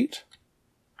or right,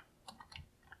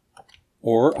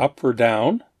 or up or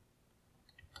down,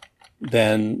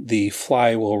 then the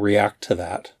fly will react to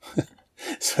that.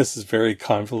 So this is very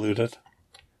convoluted.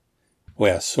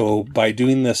 Well, yeah, so by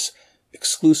doing this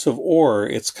exclusive OR,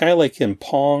 it's kind of like in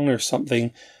Pong or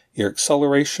something. Your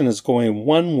acceleration is going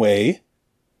one way.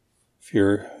 If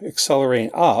you're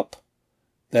accelerating up,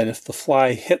 then if the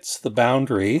fly hits the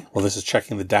boundary, well, this is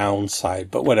checking the down side,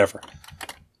 but whatever.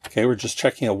 Okay, we're just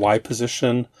checking a Y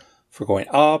position for going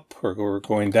up or we're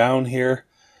going down here.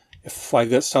 If the fly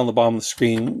gets down the bottom of the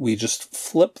screen, we just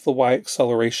flip the Y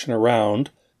acceleration around,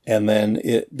 and then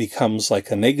it becomes like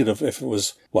a negative. If it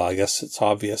was, well, I guess it's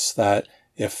obvious that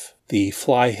if the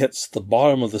fly hits the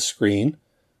bottom of the screen,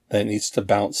 then it needs to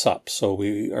bounce up. So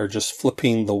we are just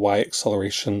flipping the Y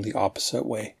acceleration the opposite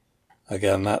way.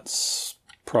 Again, that's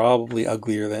probably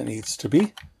uglier than it needs to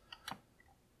be.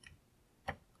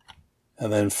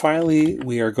 And then finally,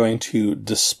 we are going to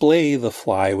display the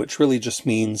fly, which really just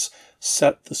means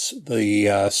set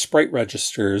the sprite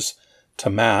registers to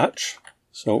match.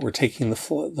 So we're taking the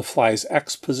fly's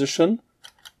X position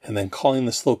and then calling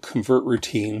this little convert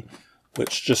routine,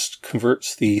 which just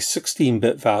converts the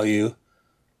 16-bit value,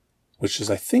 which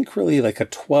is, I think, really like a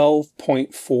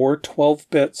 12.4, 12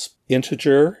 bits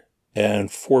integer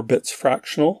and 4 bits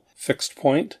fractional fixed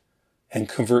point, and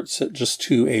converts it just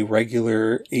to a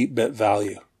regular 8-bit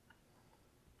value.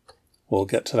 We'll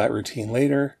get to that routine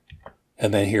later.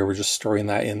 And then here we're just storing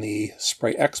that in the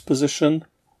sprite X position.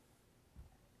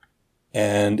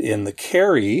 And in the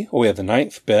carry, oh yeah, the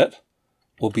 9th bit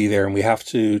will be there, and we have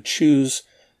to choose,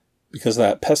 because of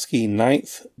that pesky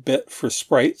 9th bit for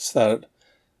sprites that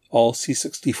all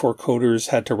C64 coders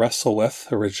had to wrestle with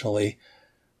originally,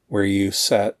 where you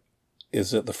set,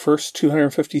 is it the first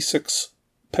 256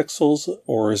 pixels,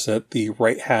 or is it the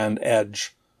right-hand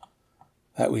edge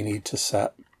that we need to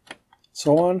set?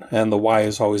 So on, and the Y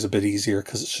is always a bit easier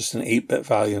because it's just an 8-bit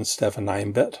value instead of a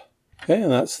 9-bit. Okay,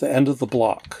 and that's the end of the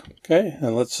block. Okay,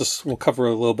 and we'll cover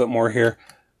a little bit more here.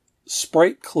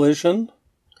 Sprite collision.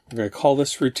 I'm going to call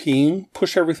this routine.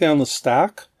 Push everything on the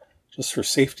stack, just for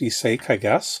safety's sake, I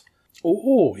guess.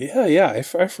 Oh, yeah, I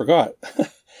forgot.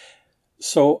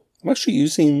 So I'm actually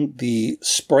using the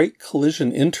Sprite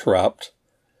collision interrupt.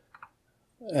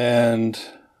 And,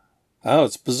 oh,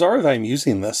 it's bizarre that I'm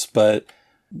using this, but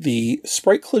the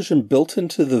Sprite collision built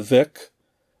into the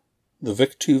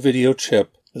VIC-2 video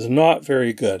chip is not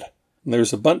very good. And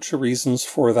there's a bunch of reasons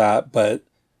for that, but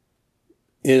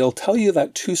it'll tell you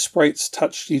that two sprites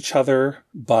touched each other,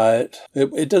 but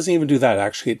it doesn't even do that,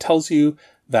 actually. It tells you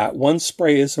that one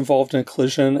sprite is involved in a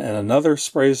collision and another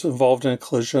sprite is involved in a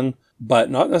collision, but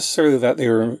not necessarily that they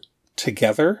were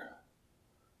together.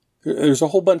 There's a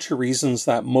whole bunch of reasons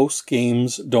that most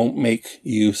games don't make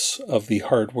use of the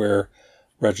hardware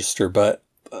register, but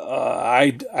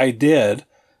I did.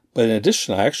 But in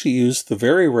addition, I actually used the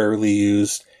very rarely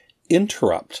used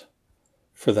interrupt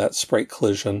for that sprite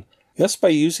collision. Yes, by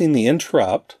using the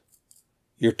interrupt,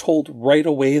 you're told right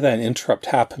away that an interrupt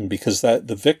happened because the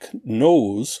VIC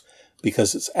knows,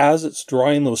 because as it's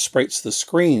drawing those sprites to the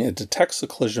screen, it detects the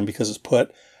collision because it's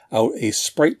put out a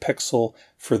sprite pixel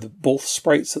for both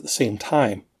sprites at the same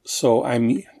time. So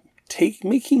I'm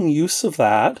making use of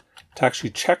that to actually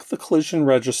check the collision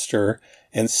register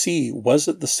and see, was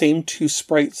it the same two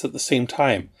sprites at the same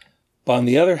time? But on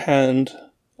the other hand,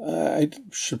 I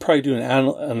should probably do an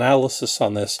analysis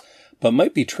on this, but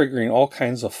might be triggering all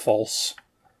kinds of false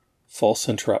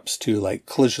interrupts too, like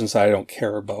collisions I don't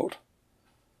care about.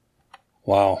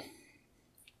 Wow.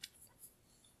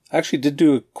 I actually did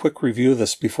do a quick review of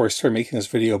this before I started making this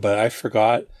video, but I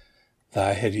forgot that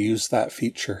I had used that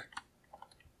feature.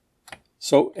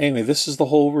 So anyway, this is the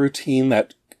whole routine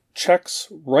that checks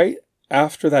right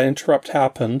after that interrupt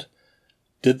happened.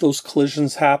 Did those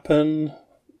collisions happen?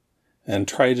 And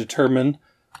try to determine,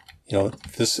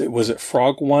 was it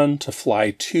frog 1 to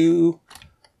fly 2?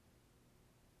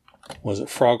 Was it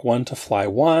frog 1 to fly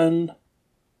 1?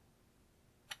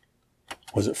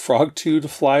 Was it frog 2 to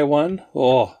fly 1?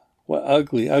 Oh, what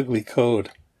ugly, ugly code.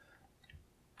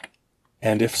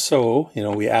 And if so,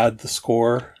 we add the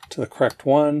score to the correct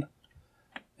one.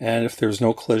 And if there's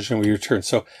no collision, we return.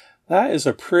 So that is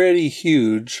a pretty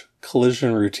huge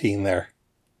collision routine there.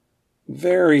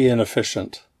 Very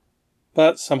inefficient.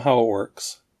 But somehow it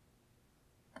works.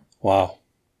 Wow.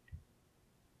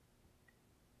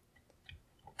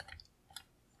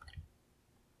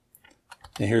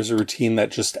 And here's a routine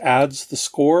that just adds the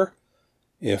score.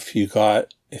 If you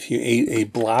ate a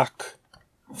black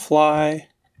fly,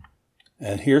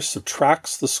 and here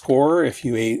subtracts the score if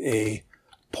you ate a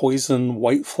poison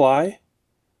white fly.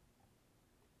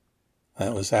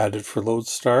 That was added for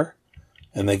Loadstar.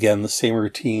 And again, the same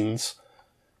routines.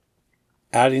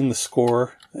 Adding the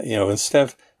score, instead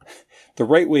of, the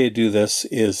right way to do this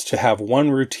is to have one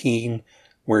routine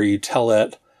where you tell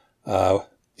it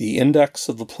the index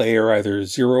of the player, either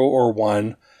 0 or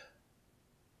 1,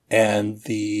 and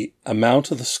the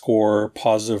amount of the score,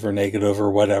 positive or negative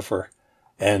or whatever.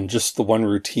 And just the one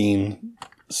routine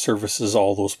services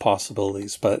all those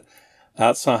possibilities. But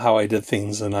that's not how I did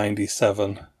things in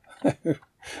 97. I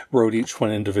wrote each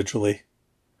one individually.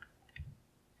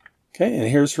 Okay, and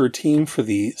here's a routine for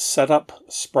the setup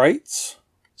sprites.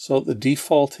 So the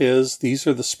default is, these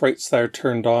are the sprites that are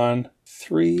turned on.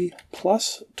 3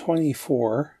 plus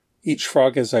 24. Each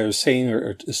frog, as I was saying,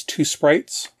 is 2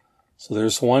 sprites. So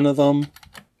there's one of them.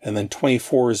 And then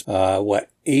 24 is,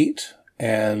 8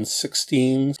 and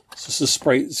 16. So this is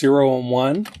sprite 0 and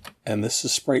 1. And this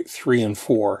is sprite 3 and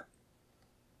 4.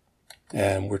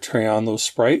 And we're turning on those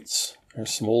sprites.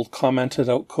 There's some old commented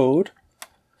out code.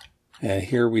 And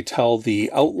here we tell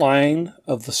the outline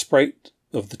of the sprite,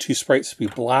 of the 2 sprites, to be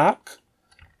black.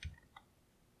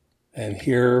 And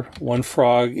here one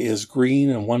frog is green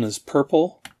and one is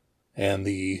purple. And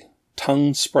the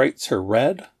tongue sprites are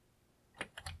red.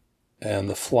 And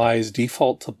the flies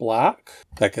default to black.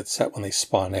 That gets set when they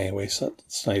spawn anyway, so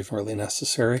it's not even really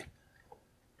necessary.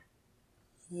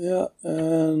 Yeah,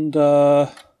 and I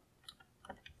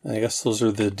guess those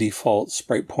are the default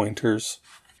sprite pointers.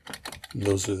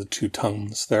 Those are the 2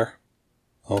 tongues there.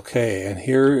 Okay, and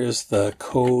here is the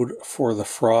code for the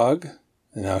frog.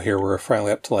 And now here we're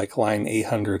finally up to like line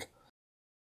 800.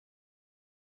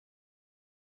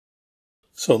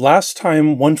 So last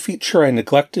time, one feature I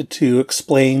neglected to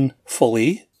explain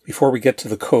fully before we get to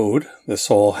the code.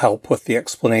 This will help with the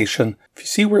explanation. If you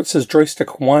see where it says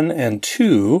joystick 1 and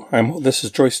 2, this is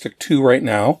joystick 2 right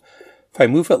now. If I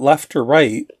move it left or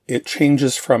right, it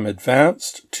changes from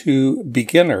advanced to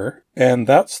beginner. And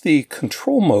that's the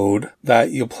control mode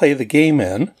that you'll play the game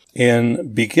in.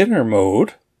 In beginner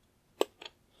mode,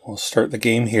 we'll start the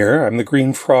game here. I'm the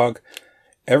green frog.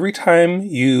 Every time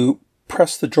you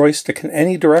press the joystick in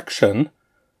any direction,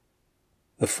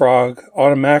 the frog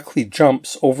automatically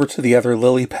jumps over to the other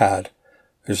lily pad.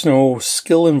 There's no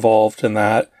skill involved in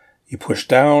that. You push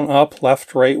down, up,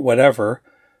 left, right, whatever.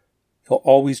 You'll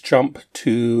always jump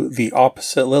to the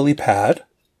opposite lily pad.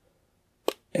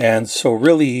 And so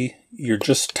really, you're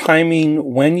just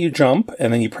timing when you jump,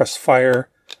 and then you press fire.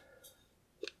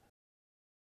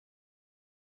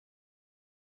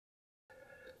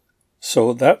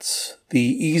 So that's the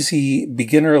easy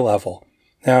beginner level.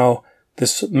 Now,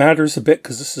 this matters a bit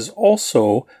because this is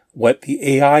also what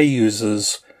the AI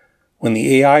uses when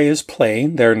the AI is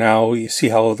playing. There now, you see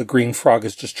how the green frog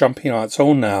is just jumping on its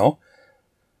own now.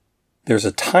 There's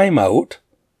a timeout,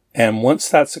 and once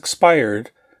that's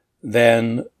expired,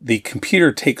 then the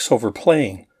computer takes over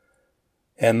playing.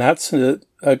 And that's a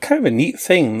kind of a neat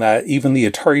thing that even the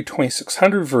Atari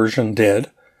 2600 version did,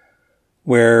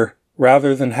 where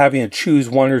rather than having to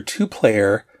choose one or two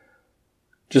player,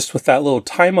 just with that little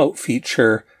timeout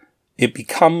feature, it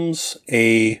becomes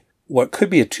what could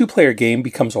be a two-player game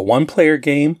becomes a one-player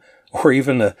game, or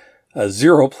even a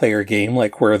zero-player game,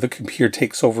 like where the computer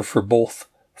takes over for both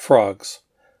frogs.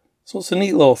 So it's a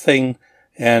neat little thing,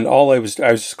 and I was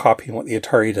just copying what the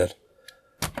Atari did.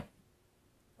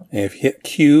 And if you hit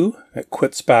Q, it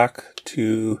quits back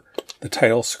to the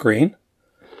title screen.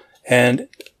 And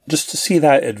just to see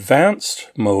that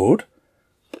advanced mode,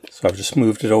 so I've just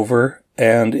moved it over,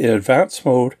 and in advanced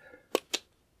mode,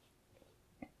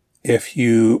 if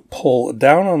you pull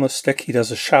down on the stick, he does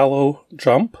a shallow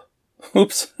jump.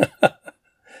 Oops.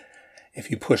 If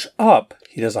you push up,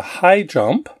 he does a high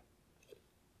jump,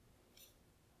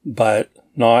 but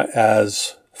not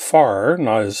as far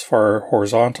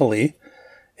horizontally.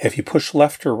 If you push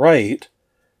left or right,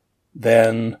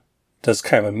 then does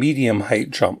kind of a medium height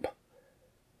jump.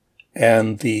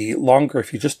 And the longer,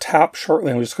 if you just tap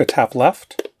shortly, I'm just going to tap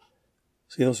left.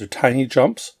 See, those are tiny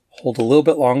jumps. Hold a little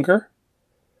bit longer.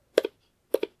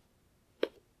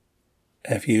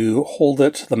 If you hold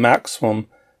it to the maximum,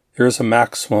 there's a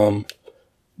maximum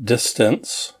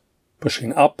distance.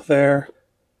 Pushing up there.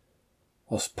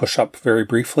 I'll push up very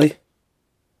briefly.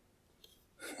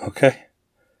 Okay.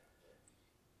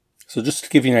 So just to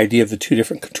give you an idea of the two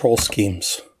different control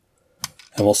schemes.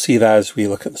 And we'll see that as we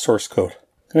look at the source code.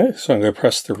 Okay, so I'm going to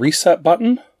press the reset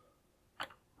button.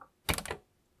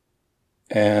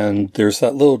 And there's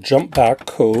that little jump back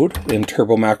code in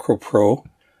Turbo Macro Pro.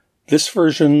 This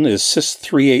version is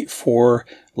sys384.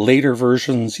 Later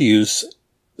versions use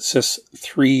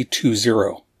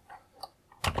sys320.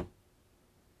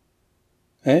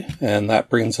 Okay, and that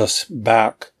brings us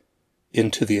back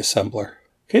into the assembler.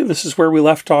 Okay, this is where we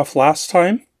left off last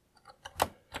time.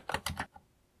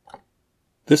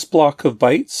 This block of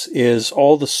bytes is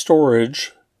all the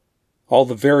storage, all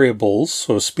the variables,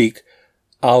 so to speak,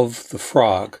 of the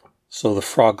frog. So the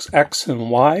frog's X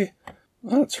and Y.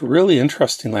 Well, it's really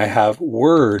interesting. I have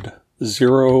word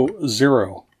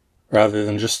 00 rather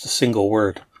than just a single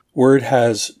word. Word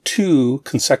has 2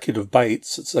 consecutive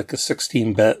bytes. It's like a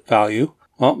 16-bit value.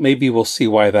 Well, maybe we'll see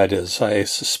why that is. I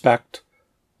suspect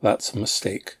that's a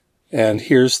mistake. And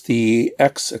here's the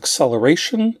X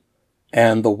acceleration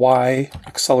and the Y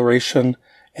acceleration,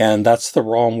 and that's the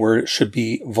wrong word. It should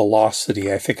be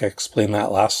velocity. I think I explained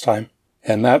that last time.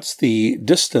 And that's the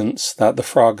distance that the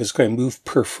frog is going to move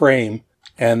per frame.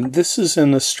 And this is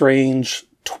in a strange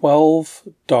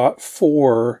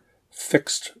 12.4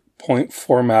 fixed point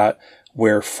format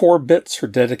where 4 bits are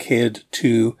dedicated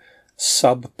to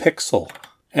sub-pixel.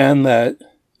 And that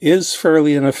is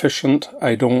fairly inefficient.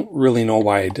 I don't really know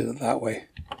why I did it that way.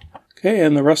 Okay,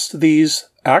 and the rest of these,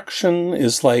 action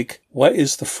is like, what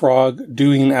is the frog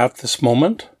doing at this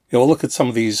moment? We'll look at some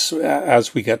of these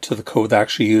as we get to the code that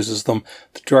actually uses them.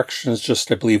 The direction is just,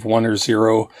 I believe, 1 or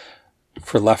 0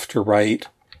 for left or right.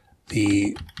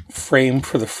 The frame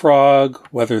for the frog,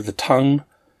 whether the tongue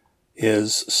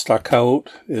is stuck out,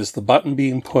 is the button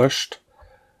being pushed.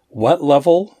 What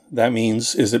level? That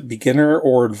means, is it beginner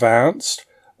or advanced?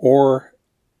 Or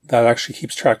that actually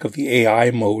keeps track of the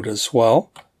AI mode as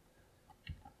well.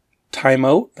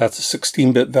 Timeout, that's a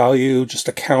 16-bit value, just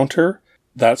a counter.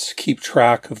 That's to keep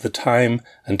track of the time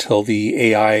until the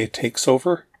AI takes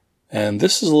over. And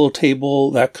this is a little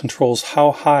table that controls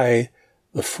how high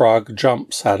the frog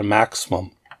jumps at a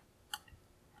maximum.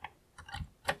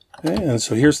 Okay, and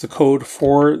so here's the code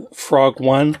for frog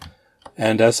 1.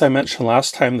 And as I mentioned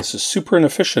last time, this is super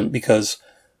inefficient because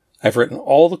I've written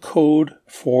all the code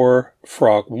for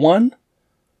frog 1,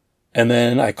 and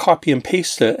then I copy and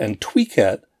paste it and tweak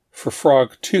it for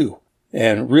frog 2.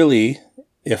 And really,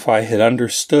 if I had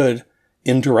understood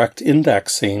indirect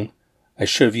indexing, I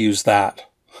should have used that.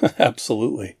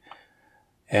 Absolutely.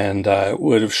 And it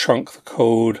would have shrunk the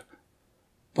code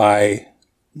by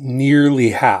nearly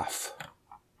half.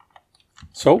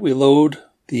 So we load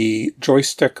the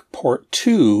joystick port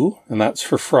 2, and that's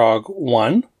for frog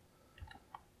 1.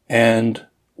 And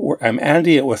I'm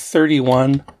adding it with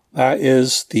 31. That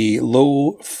is the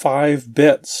low 5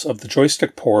 bits of the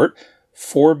joystick port,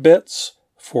 4 bits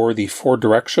for the 4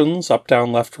 directions, up,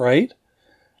 down, left, right,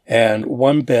 and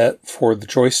 1 bit for the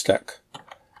joystick.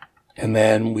 And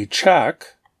then we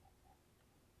check,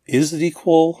 is it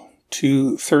equal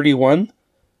to 31?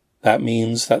 That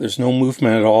means that there's no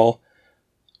movement at all.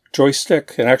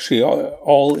 Joystick, and actually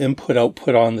all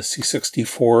input-output on the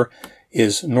C64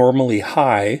 is normally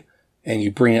high, and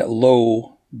you bring it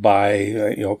low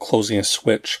by closing a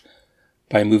switch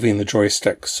by moving the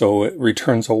joystick. So it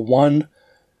returns a 1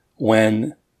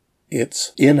 when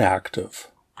it's inactive.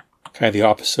 Kind of the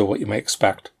opposite of what you might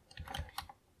expect.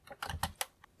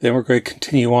 Then we're going to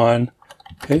continue on.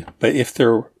 Okay, but if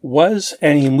there was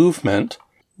any movement,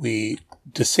 we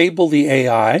disable the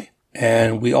AI,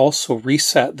 and we also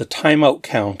reset the timeout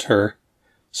counter.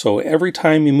 So every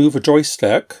time you move a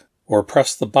joystick or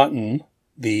press the button,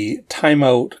 the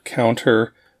timeout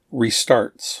counter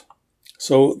restarts.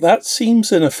 So that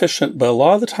seems inefficient, but a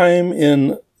lot of the time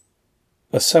in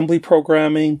assembly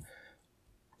programming,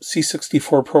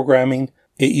 C64 programming,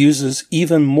 it uses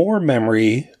even more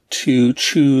memory to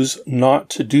choose not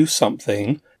to do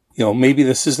something. Maybe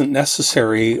this isn't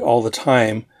necessary all the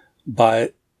time,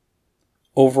 but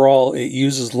overall it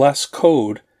uses less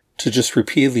code to just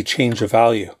repeatedly change a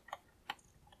value.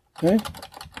 Okay?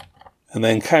 And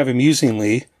then kind of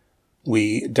amusingly,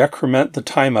 we decrement the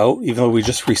timeout, even though we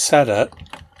just reset it,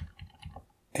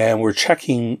 and we're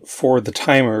checking for the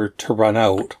timer to run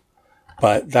out.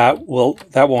 But that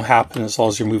won't happen as long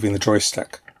as you're moving the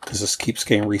joystick, because this keeps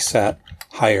getting reset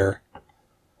higher.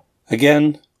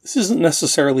 Again, this isn't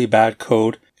necessarily bad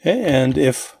code, and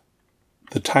if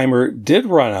the timer did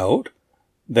run out,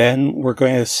 then we're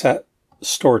going to set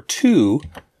store 2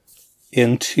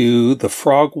 into the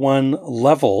frog 1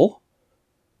 level.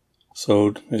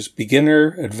 So there's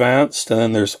beginner, advanced, and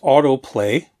then there's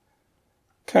autoplay.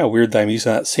 Kind of weird that I'm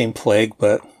using that same flag,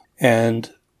 and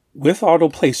with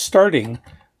autoplay starting,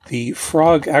 the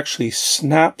frog actually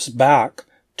snaps back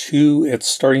to its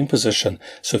starting position.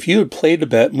 So if you had played a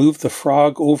bit, moved the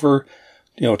frog over,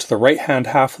 to the right-hand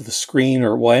half of the screen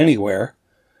or anywhere,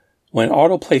 when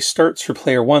autoplay starts for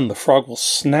player 1, the frog will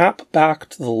snap back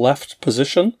to the left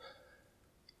position.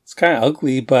 It's kind of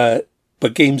ugly, but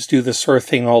games do this sort of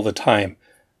thing all the time,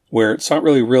 where it's not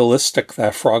really realistic that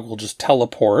a frog will just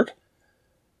teleport,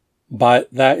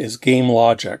 but that is game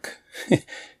logic.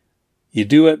 You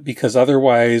do it because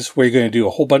otherwise we're going to do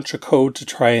a whole bunch of code to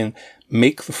try and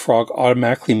make the frog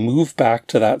automatically move back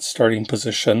to that starting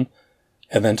position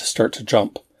and then to start to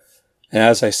jump. And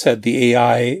as I said, the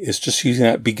AI is just using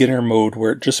that beginner mode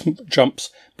where it just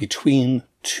jumps between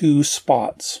 2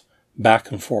 spots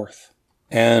back and forth.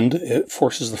 And it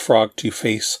forces the frog to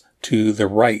face to the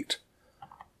right.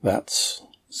 That's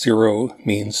 0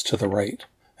 means to the right,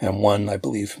 and 1, I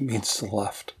believe, means to the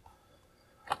left.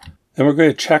 Then we're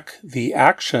going to check the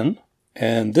action,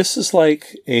 and this is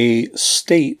like a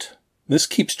state. This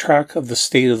keeps track of the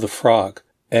state of the frog.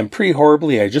 And pretty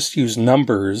horribly, I just use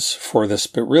numbers for this,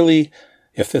 but really,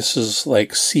 if this is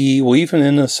like C, well, even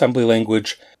in assembly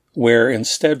language, where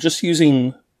instead of just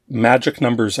using magic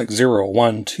numbers like 0,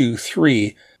 1, 2,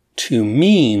 3 to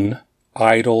mean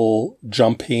idle,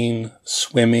 jumping,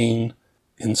 swimming,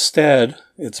 instead,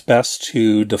 it's best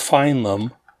to define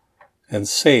them and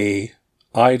say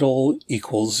idle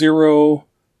equals 0,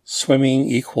 swimming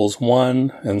equals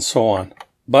 1, and so on.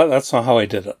 But that's not how I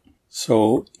did it.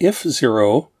 So if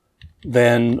 0,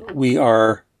 then we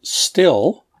are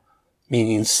still,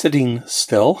 meaning sitting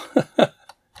still,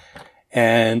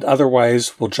 and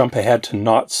otherwise we'll jump ahead to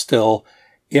not still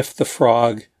if the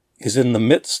frog is in the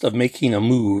midst of making a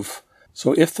move.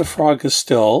 So if the frog is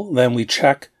still, then we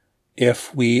check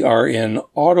if we are in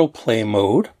autoplay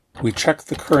mode. We check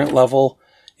the current level.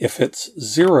 If it's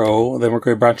 0, then we're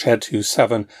going to branch ahead to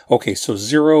 7. Okay, so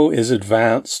 0 is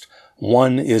advanced,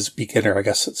 1 is beginner. I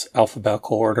guess it's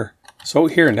alphabetical order. So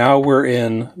here, now we're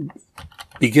in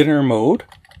beginner mode,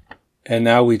 and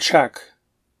now we check,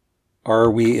 are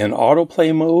we in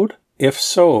autoplay mode? If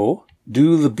so,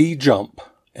 do the B jump.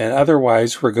 And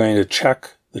otherwise, we're going to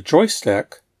check the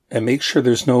joystick and make sure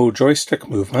there's no joystick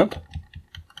movement.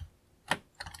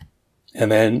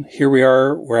 And then here we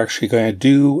are, we're actually going to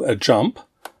do a jump.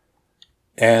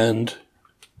 And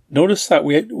notice that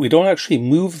we don't actually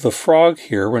move the frog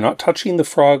here. We're not touching the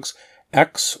frog's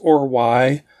X or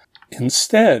Y.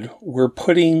 Instead, we're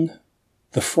putting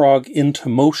the frog into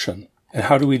motion. And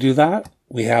how do we do that?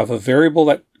 We have a variable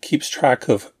that keeps track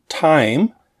of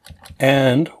time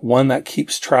and one that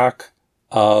keeps track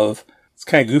of, it's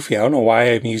kind of goofy, I don't know why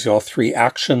I'm using all three,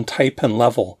 action, type, and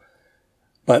level.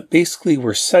 But basically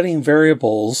we're setting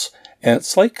variables, and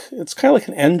it's kind of like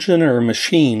an engine or a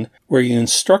machine where you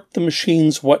instruct the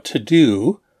machines what to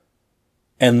do,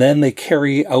 and then they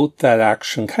carry out that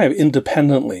action kind of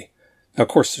independently. Now, of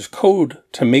course, there's code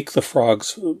to make the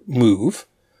frogs move,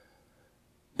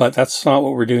 but that's not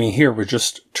what we're doing here. We're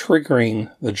just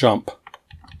triggering the jump.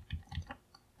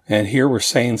 And here we're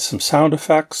saying some sound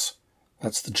effects.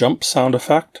 That's the jump sound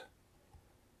effect.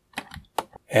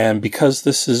 And because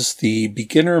this is the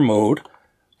beginner mode,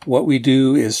 what we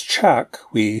do is check.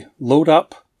 We load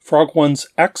up frog1's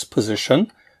X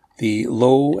position, the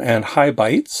low and high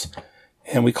bytes,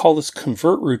 and we call this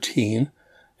convert routine.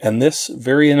 And this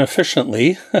very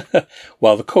inefficiently,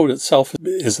 well, the code itself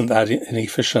isn't that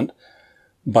inefficient,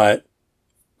 but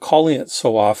calling it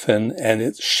so often, and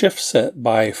it shifts it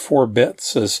by 4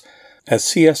 bits. As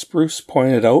C.S. Bruce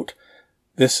pointed out,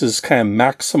 this is kind of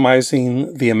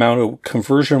maximizing the amount of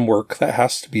conversion work that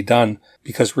has to be done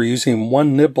because we're using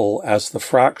 1 nibble as the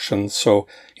fraction. So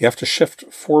you have to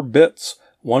shift 4 bits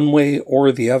one way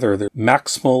or the other. They're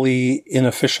maximally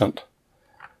inefficient.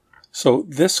 So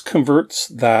this converts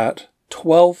that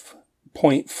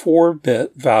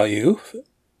 12.4-bit value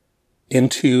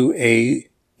into a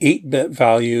 8-bit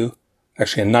value,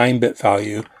 actually a 9-bit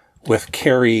value with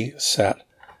carry set.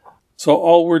 So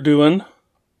all we're doing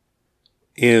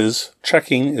is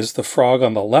checking, is the frog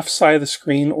on the left side of the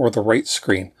screen or the right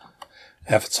screen?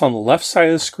 If it's on the left side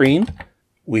of the screen,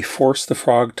 we force the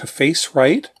frog to face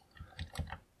right,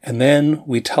 and then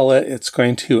we tell it it's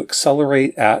going to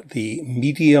accelerate at the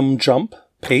medium jump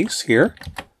pace here,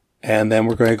 and then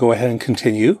we're going to go ahead and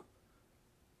continue.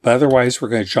 But otherwise, we're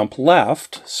going to jump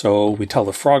left, so we tell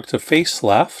the frog to face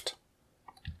left,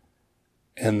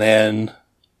 and then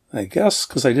I guess,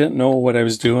 because I didn't know what I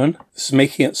was doing, this is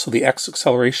making it so the X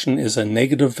acceleration is a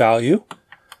negative value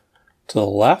to the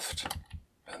left.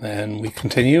 And then we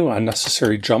continue,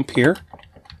 unnecessary jump here.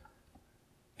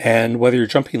 And whether you're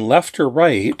jumping left or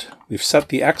right, we've set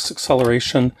the X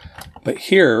acceleration, but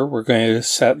here we're going to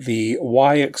set the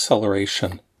Y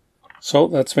acceleration. So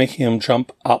that's making him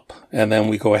jump up, and then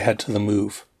we go ahead to the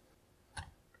move.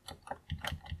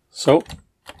 So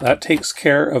that takes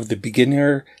care of the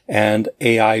beginner and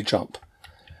AI jump.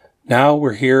 Now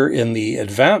we're here in the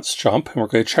advanced jump, and we're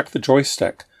going to check the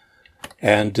joystick.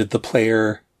 And did the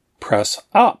player press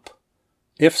up?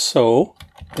 If so,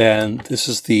 then this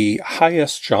is the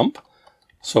highest jump.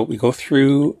 So we go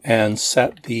through and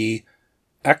set the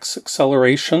X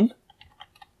acceleration.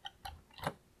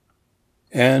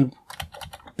 And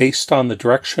based on the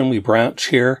direction, we branch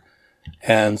here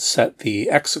and set the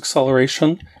X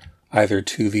acceleration either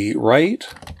to the right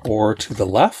or to the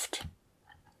left.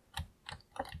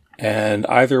 And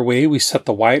either way, we set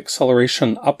the Y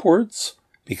acceleration upwards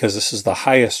because this is the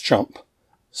highest jump.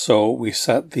 So we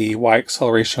set the Y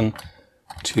acceleration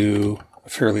to a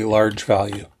fairly large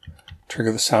value.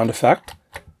 Trigger the sound effect.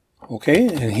 Okay,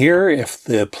 and here, if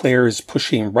the player is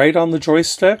pushing right on the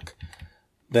joystick,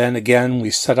 then again, we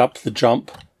set up the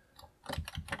jump.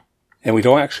 And we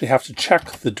don't actually have to check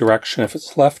the direction. If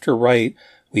it's left or right,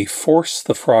 we force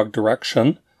the frog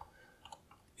direction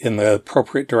in the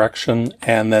appropriate direction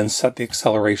and then set the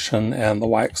acceleration and the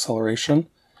Y acceleration.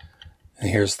 And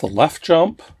here's the left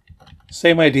jump.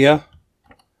 Same idea.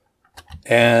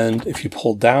 And if you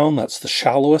pull down, that's the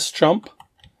shallowest jump.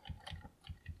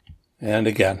 And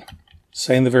again,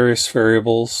 saying the various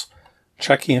variables,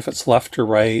 checking if it's left or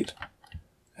right,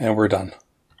 and we're done.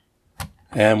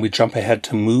 And we jump ahead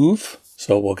to move,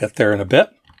 so we'll get there in a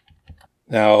bit.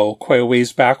 Now, quite a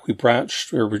ways back, we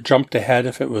jumped ahead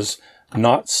if it was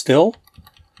not still.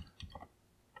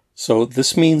 So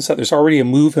this means that there's already a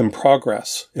move in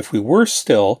progress. If we were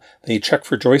still, then you check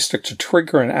for joystick to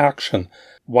trigger an action.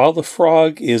 While the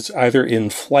frog is either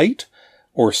in flight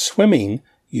or swimming,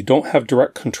 you don't have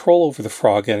direct control over the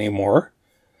frog anymore,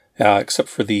 except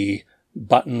for the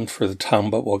button for the tongue,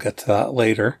 but we'll get to that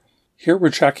later. Here we're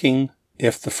checking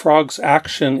if the frog's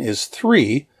action is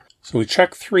 3. So we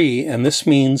check 3, and this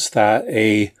means that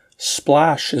a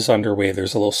splash is underway.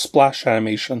 There's a little splash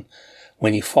animation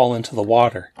when you fall into the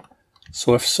water.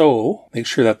 So if so, make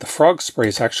sure that the frog spray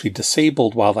is actually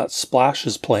disabled while that splash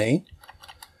is playing.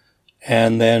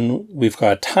 And then we've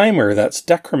got a timer that's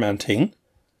decrementing,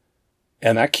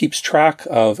 and that keeps track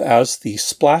of, as the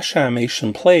splash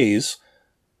animation plays,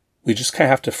 we just kind of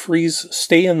have to freeze,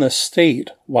 stay in this state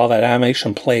while that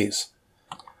animation plays.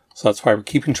 So that's why we're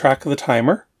keeping track of the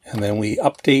timer. And then we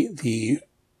update the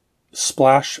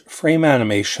splash frame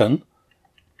animation.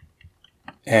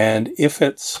 And if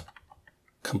it's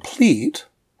complete,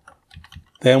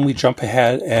 then we jump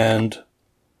ahead and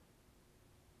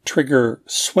trigger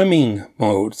swimming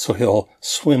mode. So he'll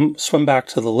swim back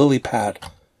to the lily pad.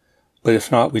 But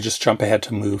if not, we just jump ahead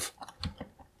to move.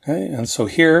 Okay, and so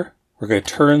here we're going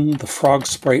to turn the frog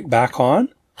sprite back on,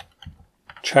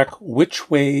 check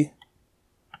which way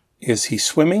is he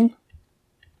swimming,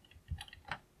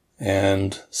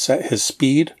 and set his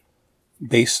speed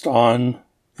based on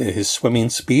his swimming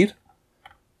speed,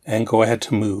 and go ahead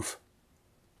to move.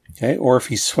 Okay, or if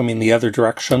he's swimming the other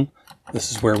direction,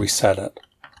 this is where we set it.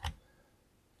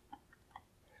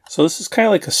 So this is kind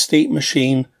of like a state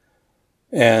machine,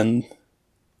 and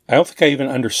I don't think I even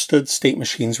understood state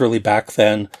machines really back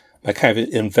then. I kind of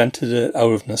invented it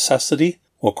out of necessity.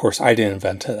 Well, of course, I didn't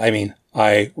invent it. I mean,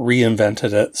 I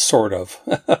reinvented it, sort of.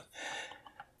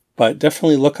 But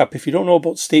definitely look up, if you don't know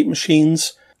about state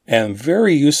machines, and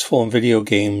very useful in video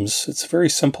games. It's a very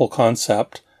simple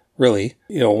concept, really.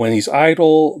 You know, when he's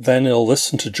idle, then it'll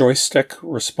listen to joystick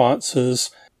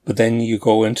responses, but then you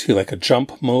go into like a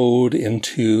jump mode,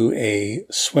 into a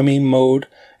swimming mode,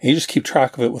 and you just keep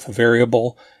track of it with a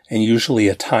variable, and usually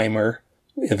a timer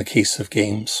in the case of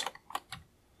games.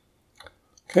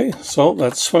 Okay, so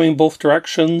that's swimming both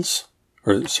directions,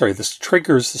 or sorry, this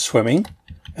triggers the swimming.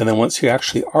 And then once you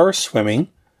actually are swimming,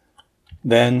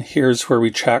 then here's where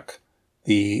we check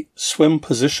the swim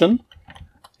position.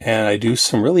 And I do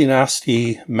some really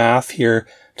nasty math here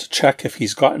to check if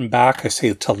he's gotten back. I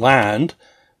say to land,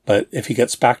 but if he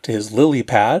gets back to his lily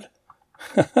pad,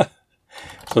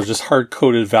 so just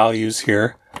hard-coded values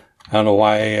here. I don't know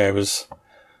why there was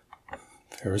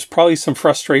probably some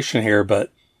frustration here,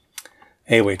 but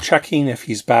anyway, checking if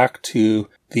he's back to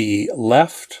the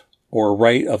left or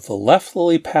right of the left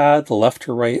lily pad, the left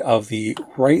or right of the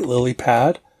right lily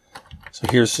pad. So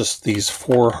here's just these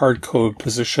 4 hard-code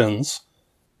positions,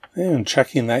 and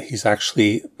checking that he's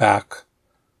actually back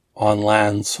on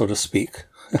land, so to speak.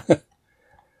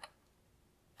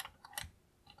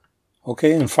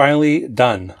 Okay, and finally,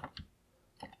 done.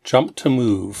 Jump to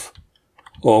move.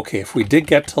 Oh, okay, if we did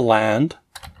get to land,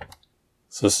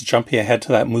 so this is jumping ahead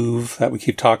to that move that we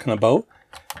keep talking about,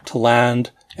 to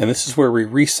land, and this is where we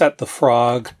reset the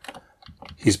frog.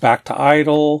 He's back to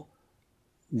idle,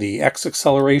 the X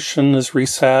acceleration is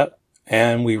reset,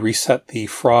 and we reset the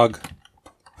frog.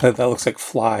 That looks like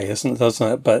fly, doesn't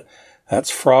it? But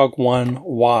that's frog 1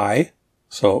 Y.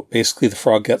 So basically the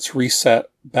frog gets reset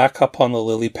back up on the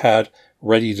lily pad,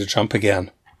 ready to jump again.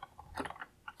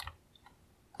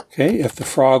 Okay, if the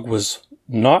frog was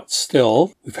not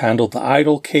still, we've handled the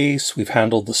idle case, we've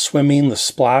handled the swimming, the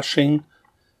splashing.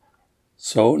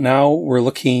 So now we're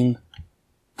looking,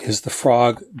 is the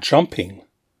frog jumping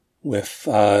with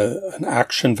an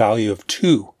action value of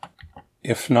 2?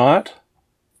 If not,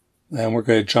 then we're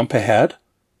going to jump ahead.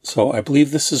 So I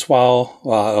believe this is while,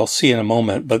 well, I'll see in a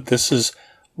moment, but this is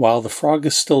while the frog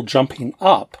is still jumping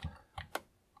up,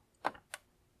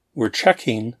 we're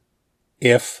checking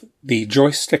if the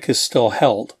joystick is still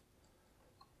held.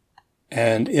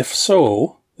 And if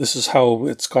so, this is how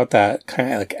it's got that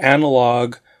kind of like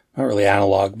analog, not really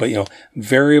analog, but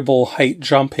variable height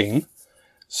jumping.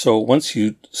 So once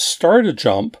you start a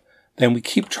jump, then we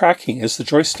keep tracking, is the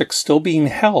joystick still being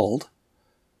held?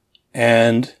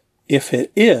 And if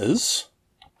it is,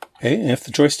 okay, and if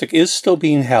the joystick is still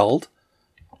being held,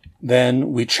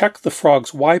 then we check the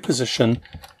frog's Y position,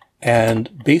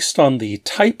 and based on the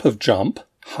type of jump,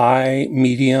 high,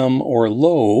 medium, or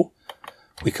low,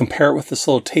 we compare it with this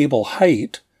little table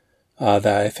height that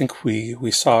I think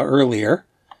we saw earlier,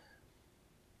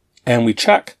 and we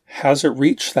check, has it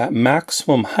reached that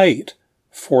maximum height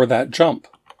for that jump?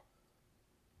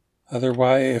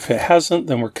 Otherwise, if it hasn't,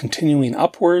 then we're continuing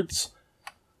upwards,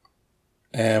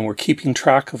 and we're keeping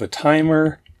track of a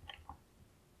timer.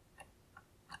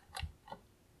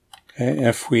 Okay, and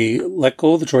if we let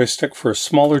go of the joystick for a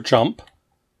smaller jump,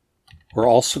 we're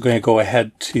also going to go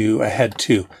ahead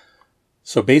 2.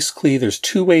 So basically, there's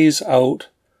 2 ways out.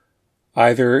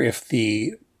 Either if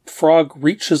the frog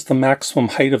reaches the maximum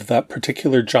height of that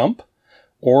particular jump,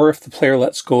 or if the player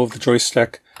lets go of the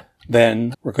joystick,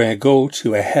 then we're going to go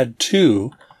to ahead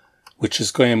 2, which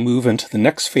is going to move into the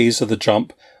next phase of the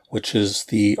jump, which is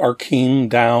the arcing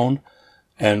down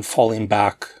and falling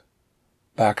back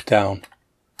down.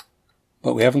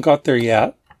 But we haven't got there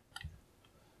yet.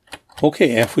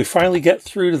 Okay, if we finally get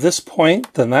through to this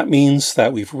point, then that means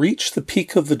that we've reached the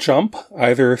peak of the jump,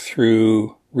 either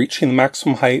through reaching the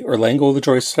maximum height or letting go of the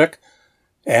joystick.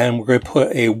 And we're going to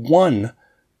put a 1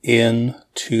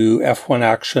 into F1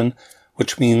 action,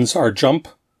 which means our jump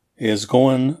is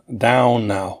going down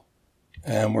now.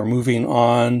 And we're moving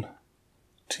on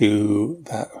to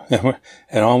that.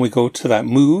 And on we go to that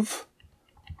move.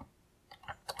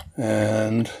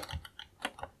 And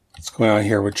what's going on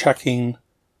here? We're checking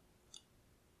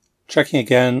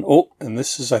again. Oh, and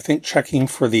this is, I think, checking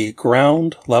for the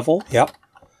ground level. Yep.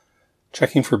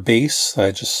 Checking for base.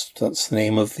 That's the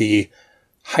name of the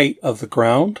height of the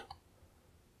ground.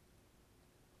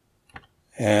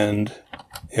 And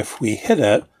if we hit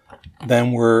it,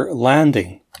 then we're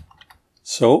landing.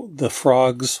 So the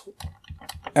frog's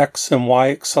X and Y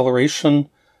acceleration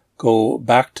go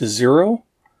back to 0.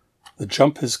 The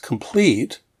jump is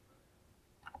complete.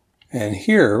 And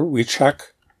here we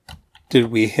check, did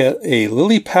we hit a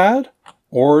lily pad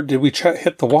or did we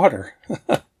hit the water?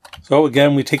 So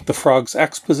again, we take the frog's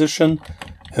X position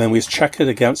and then we check it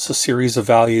against a series of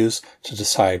values to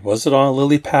decide, was it on a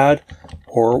lily pad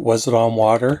or was it on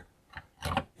water?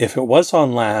 If it was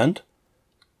on land,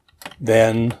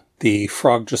 then the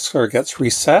frog just sort of gets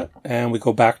reset and we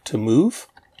go back to move.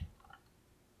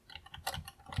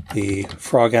 The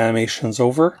frog animation's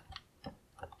over.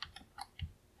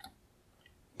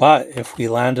 But if we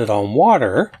landed on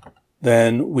water,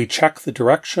 then we check the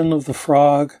direction of the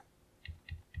frog.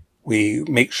 We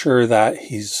make sure that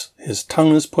his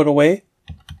tongue is put away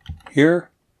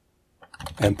here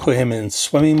and put him in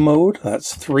swimming mode.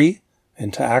 That's 3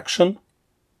 into action.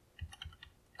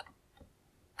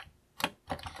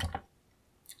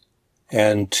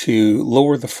 And to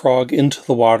lower the frog into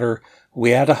the water,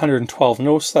 we add 112.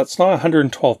 Notice that's not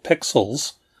 112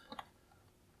 pixels.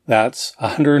 That's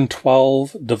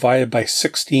 112 divided by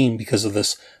 16 because of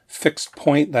this fixed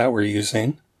point that we're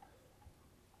using.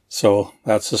 So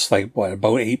that's just like, what,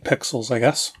 about 8 pixels, I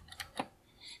guess.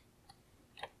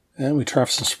 And we turn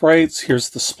off some sprites. Here's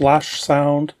the splash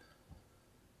sound.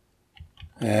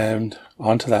 And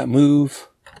onto that move.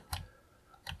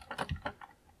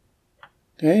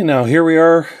 Okay, now here we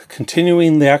are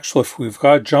continuing the actual, if we've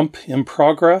got a jump in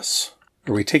progress,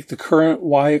 where we take the current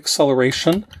Y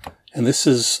acceleration, and this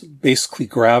is basically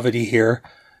gravity here.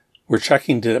 We're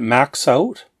checking, did it max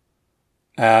out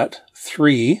at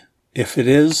 3? If it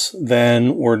is,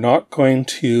 then we're not going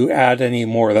to add any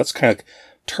more. That's kind of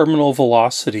terminal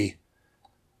velocity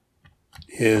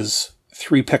is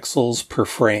 3 pixels per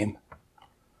frame.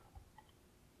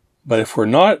 But if we're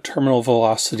not at terminal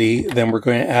velocity, then we're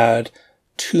going to add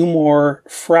 2 more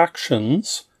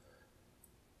fractions.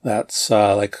 That's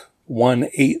like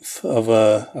 1/8 of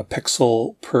a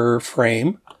pixel per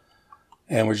frame.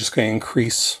 And we're just going to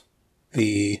increase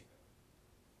the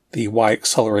Y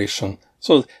acceleration.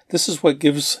 So this is what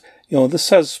gives, this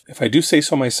says, if I do say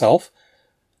so myself,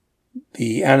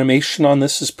 the animation on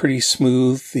this is pretty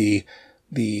smooth.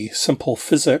 The simple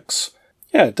physics,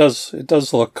 yeah, it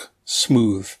does look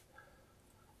smooth.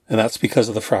 And that's because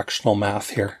of the fractional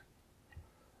math here.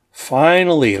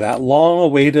 Finally, that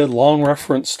long-awaited,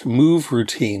 long-referenced move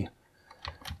routine.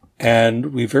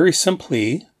 And we very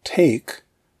simply take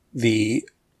the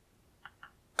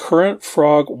current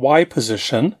frog Y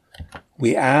position,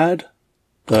 we add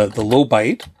the low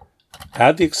byte,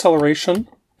 add the acceleration,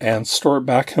 and store it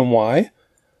back in Y.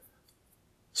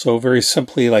 So very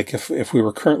simply, like if we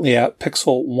were currently at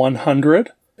pixel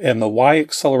 100, and the Y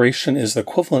acceleration is the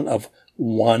equivalent of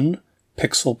 1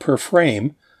 pixel per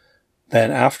frame,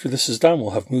 then after this is done, we'll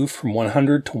have moved from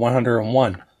 100 to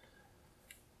 101.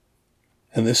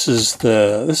 And this is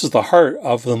the heart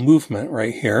of the movement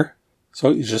right here. So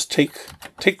you just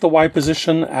take the Y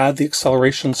position, add the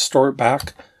acceleration, store it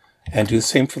back, and do the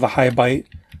same for the high byte,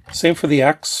 same for the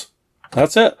X.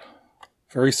 That's it.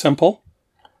 Very simple.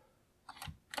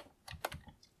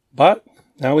 But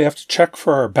now we have to check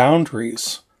for our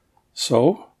boundaries.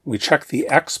 So we check the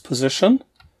X position,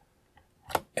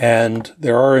 and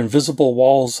there are invisible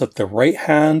walls at the right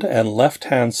hand and left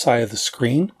hand side of the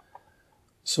screen.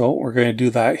 So we're going to do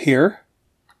that here.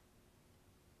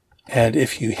 And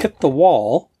if you hit the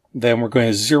wall, then we're going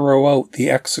to zero out the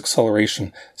X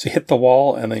acceleration. So you hit the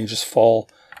wall and then you just fall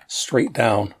straight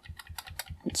down.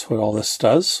 That's what all this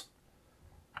does.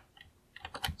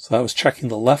 So that was checking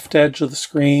the left edge of the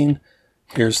screen.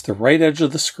 Here's the right edge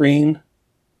of the screen.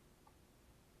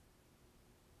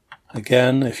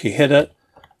 Again, if you hit it,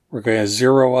 we're going to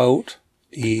zero out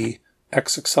the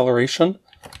X acceleration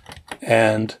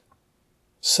and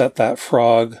set that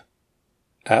frog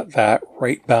at that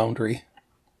right boundary.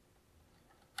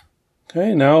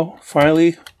 Okay, now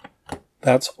finally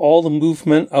That's all the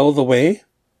movement out of the way,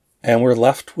 and we're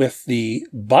left with the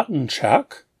button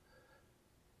check.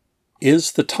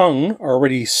 Is the tongue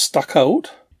already stuck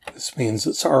out? This means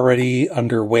it's already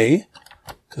underway,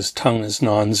 because tongue is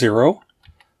non-zero.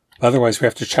 Otherwise, we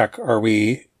have to check, are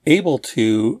we able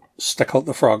to stick out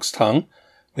the frog's tongue?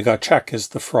 We got to check, is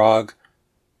the frog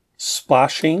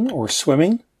splashing or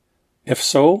swimming? If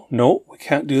so, no, we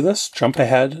can't do this. Jump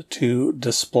ahead to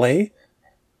display.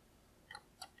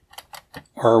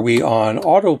 Are we on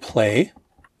autoplay?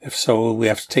 If so, we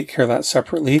have to take care of that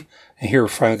separately. And here we're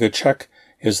finally going to check,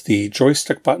 is the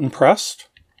joystick button pressed?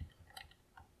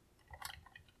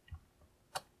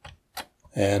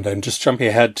 And I'm just jumping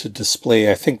ahead to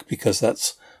display, I think, because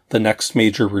that's the next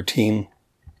major routine.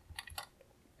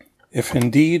 If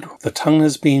indeed the tongue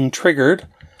has been triggered,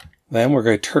 then we're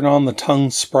going to turn on the tongue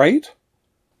sprite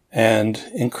and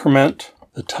increment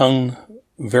the tongue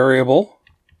variable,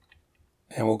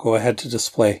 and we'll go ahead to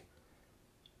display.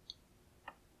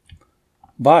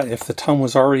 But if the tongue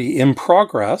was already in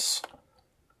progress,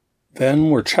 then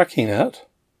we're checking it,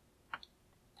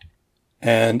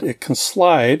 and it can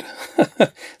slide.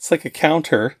 It's like a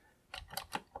counter.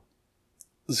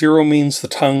 0 means the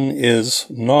tongue is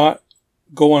not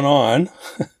going on.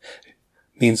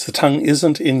 Means the tongue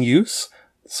isn't in use.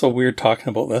 It's so weird talking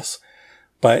about this.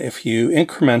 But if you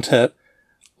increment it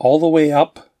all the way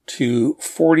up to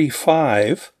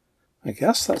 45, I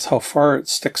guess that's how far it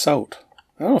sticks out.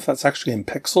 I don't know if that's actually in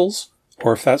pixels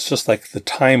or if that's just like the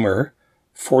timer,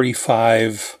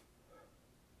 45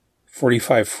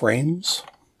 frames.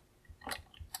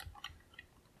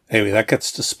 Anyway, that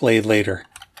gets displayed later.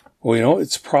 Well, you know,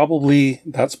 it's probably,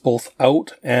 that's both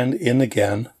out and in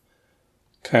again.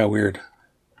 Kind of weird.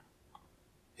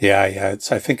 Yeah,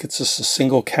 I think it's just a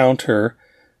single counter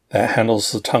that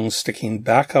handles the tongue sticking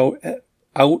back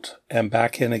out and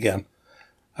back in again.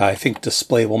 I think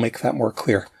display will make that more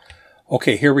clear.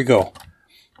 Okay, here we go.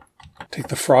 Take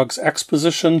the frog's X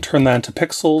position, turn that into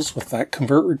pixels with that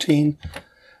convert routine,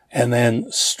 and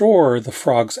then store the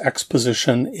frog's X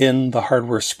position in the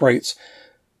hardware sprites.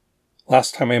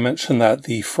 Last time I mentioned that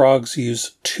the frogs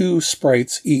use 2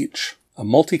 sprites each. A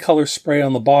multicolor sprite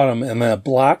on the bottom and then a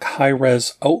black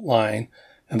high-res outline,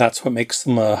 and that's what makes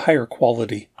them a higher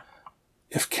quality.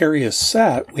 If carry is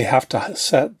set, we have to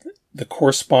set the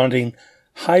corresponding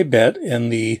high bit in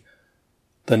the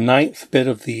 9th bit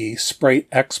of the sprite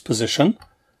X position,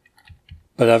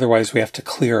 but otherwise we have to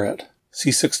clear it.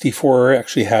 C64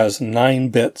 actually has 9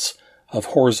 bits of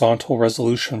horizontal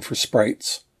resolution for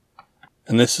sprites.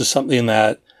 And this is something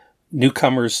that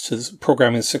newcomers to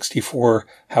programming 64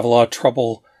 have a lot of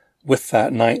trouble with,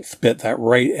 that 9th bit, that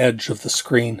right edge of the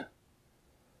screen.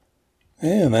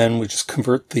 And then we just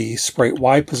convert the sprite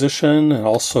Y position and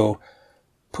also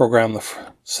program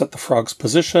set the frog's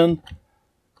position.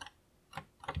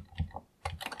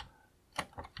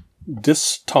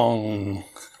 Distong.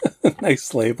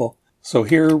 Nice label. So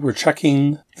here we're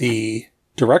checking the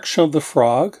direction of the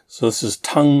frog. So this is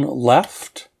tongue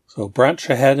left. So branch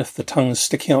ahead if the tongue is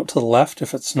sticking out to the left.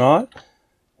 If it's not,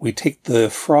 we take the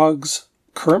frog's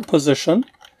current position,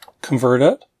 convert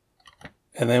it,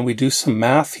 and then we do some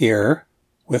math here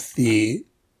with the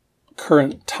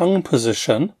current tongue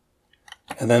position.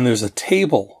 And then there's a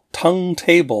table, tongue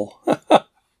table,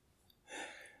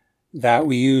 that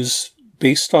we use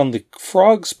based on the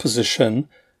frog's position.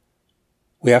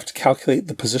 We have to calculate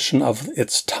the position of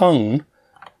its tongue.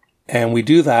 And we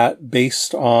do that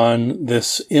based on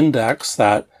this index,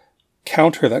 that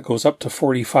counter that goes up to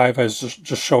 45 I was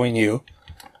just showing you.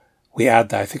 We add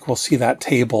that. I think we'll see that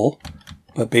table,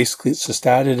 but basically it's just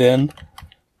added in.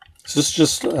 So this is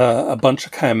just a bunch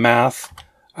of kind of math,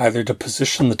 either to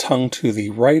position the tongue to the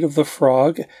right of the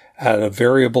frog at a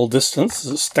variable distance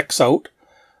as it sticks out,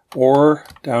 or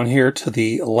down here to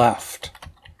the left.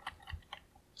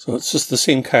 So it's just the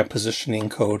same kind of positioning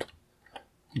code,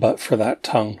 but for that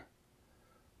tongue.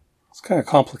 It's kind of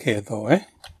complicated though, eh?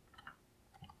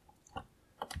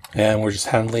 And we're just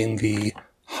handling the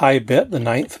high bit, the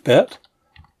 9th bit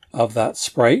of that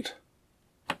sprite.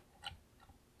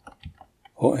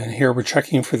 Oh, and here we're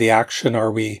checking for the action.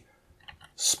 Are we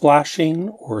splashing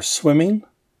or swimming?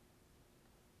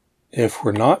 If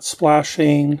we're not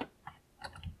splashing,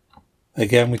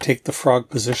 again, we take the frog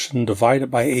position, divide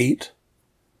it by 8.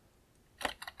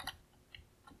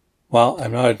 Well,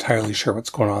 I'm not entirely sure what's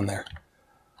going on there.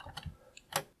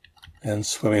 And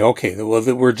swimming. Okay,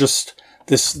 well, we're just,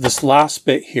 this last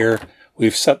bit here,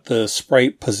 we've set the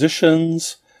sprite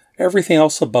positions. Everything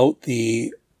else about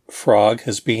the frog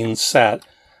has been set,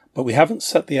 but we haven't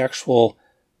set the actual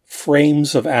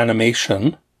frames of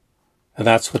animation. And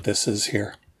that's what this is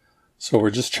here. So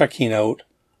we're just checking out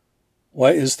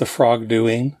what is the frog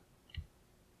doing.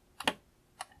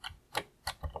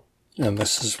 And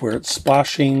this is where it's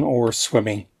splashing or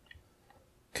swimming.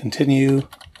 Continue.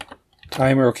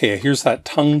 Timer. Okay, here's that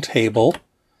tongue table.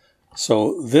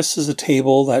 So this is a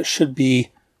table that should be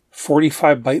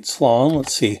 45 bytes long.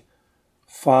 Let's see.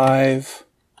 5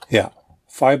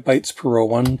 bytes per row.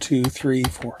 1, 2, 3,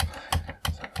 4,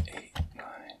 7, 8, 9.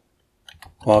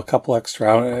 Well, a couple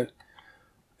extra.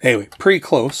 Anyway, pretty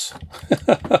close.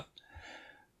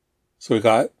 So we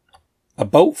got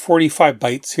about 45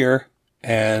 bytes here,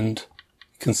 and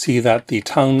you can see that the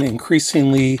tongue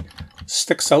increasingly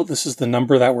sticks out. This is the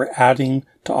number that we're adding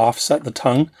to offset the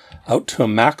tongue out to a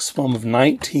maximum of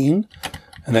 19,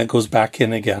 and then it goes back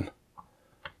in again.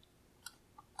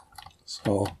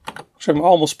 So I'm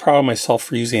almost proud of myself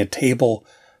for using a table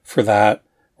for that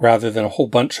rather than a whole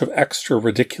bunch of extra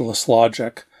ridiculous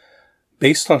logic.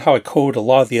 Based on how I code a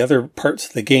lot of the other parts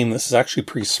of the game, this is actually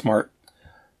pretty smart.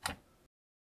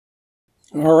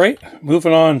 All right,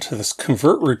 moving on to this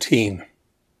convert routine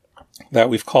that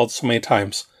we've called so many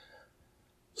times.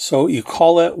 So you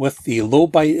call it with the low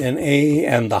byte in A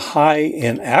and the high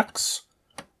in X.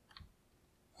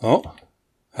 Oh,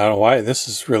 I don't know why this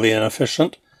is really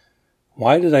inefficient.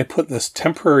 Why did I put this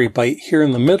temporary byte here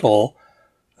in the middle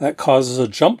that causes a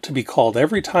jump to be called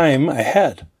every time I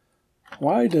head?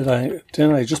 Why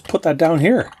didn't I just put that down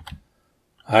here?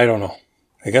 I don't know.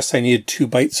 I guess I needed 2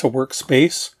 bytes of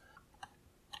workspace.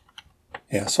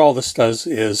 Yeah, so all this does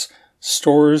is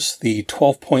stores the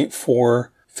 12.4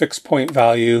 fixed point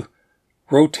value,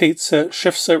 rotates it,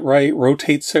 shifts it right,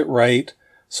 rotates it right,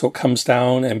 so it comes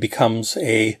down and becomes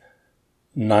a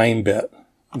 9-bit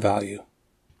value.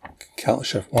 Count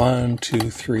shift 1, 2,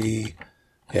 3,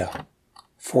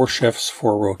 4 shifts,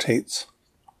 4 rotates.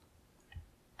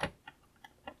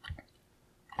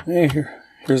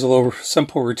 Here's a little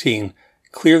simple routine.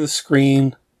 Clear the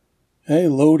screen,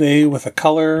 load A with a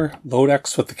color, load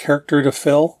X with the character to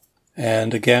fill,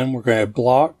 and again we're going to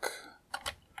block.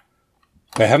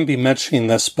 I haven't been mentioning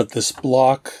this, but these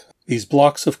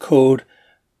blocks of code,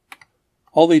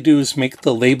 all they do is make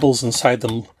the labels inside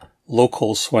them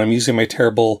locals. So when I'm using my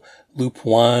terrible loop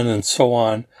 1 and so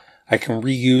on, I can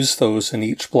reuse those in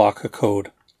each block of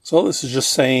code. So this is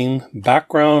just saying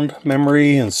background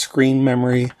memory and screen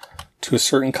memory to a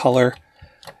certain color.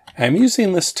 I'm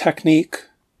using this technique.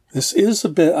 This is a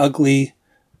bit ugly,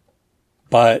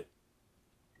 but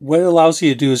what it allows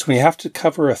you to do is when you have to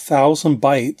cover 1,000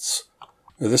 bytes,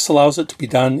 or this allows it to be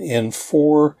done in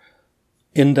 4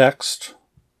 indexed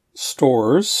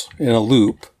stores in a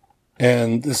loop.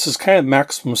 And this is kind of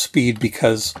maximum speed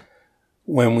because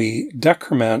when we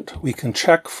decrement, we can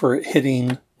check for it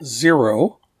hitting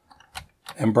 0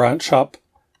 and branch up,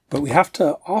 but we have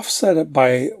to offset it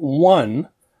by 1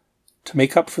 to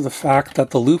make up for the fact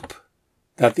that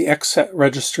the X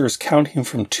register is counting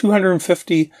from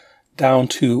 250 down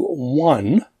to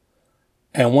 1.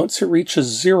 And once it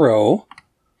reaches 0,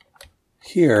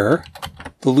 here,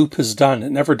 the loop is done.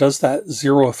 It never does that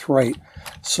 0th right.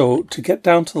 So to get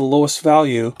down to the lowest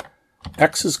value,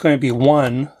 X is going to be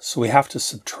 1, so we have to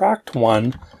subtract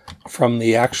 1 from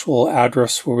the actual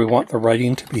address where we want the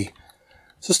writing to be.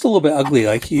 It's just a little bit ugly.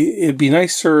 Like, it'd be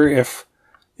nicer if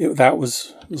that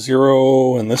was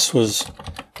 0 and this was,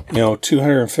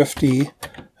 250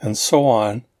 and so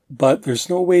on. But there's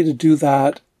no way to do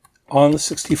that on the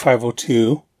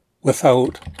 6502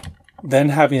 without then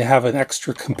having to have an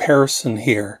extra comparison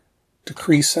here.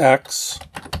 Decrease X,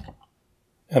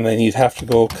 and then you'd have to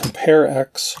go compare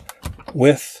X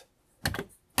with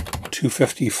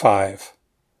 255.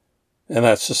 And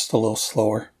that's just a little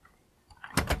slower.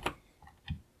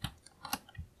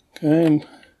 Okay,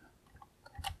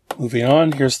 moving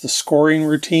on, here's the scoring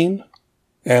routine.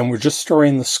 And we're just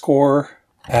storing the score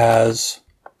as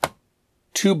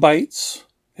 2 bytes,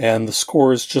 and the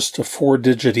score is just a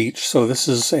 4-digit each. So this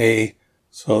is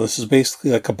basically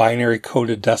like a binary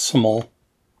coded decimal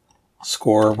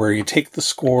score where you take the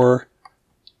score,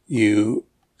 you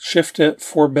shift it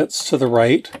 4 bits to the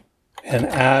right, and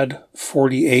add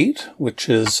 48, which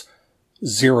is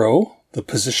 0, the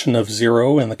position of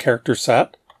 0 in the character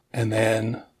set, and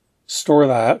then store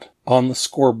that on the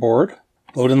scoreboard,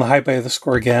 load in the high byte of the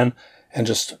score again, and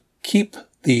just keep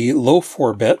the low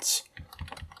 4 bits.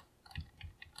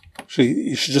 Actually,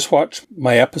 you should just watch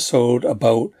my episode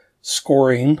about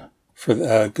scoring for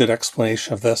a good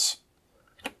explanation of this.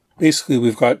 Basically,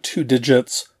 we've got 2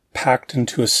 digits packed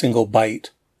into a single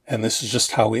byte, and this is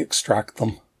just how we extract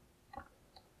them.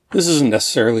 This isn't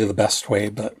necessarily the best way,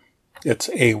 but it's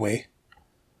a way.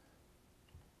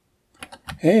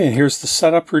 And here's the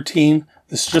setup routine.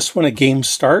 This is just when a game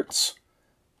starts.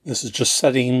 This is just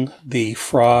setting the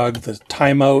frog, the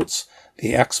timeouts,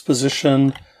 the X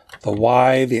position, the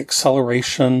Y, the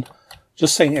acceleration,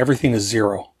 just saying everything is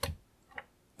 0.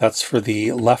 That's for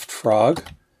the left frog.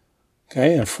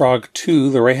 Okay, and frog 2,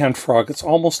 the right-hand frog, it's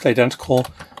almost identical,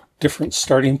 different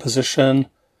starting position.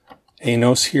 And you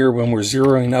notice here when we're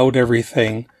zeroing out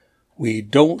everything, we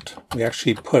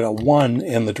actually put a 1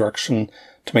 in the direction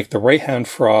to make the right-hand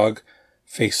frog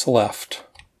face left.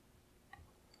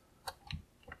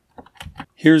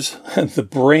 Here's the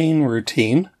brain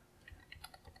routine.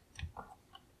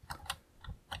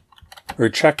 We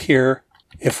check here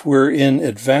if we're in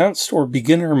advanced or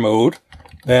beginner mode,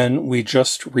 then we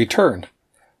just return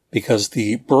because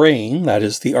the brain, that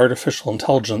is the artificial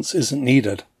intelligence, isn't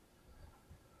needed.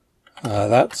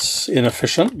 That's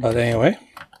inefficient, but anyway.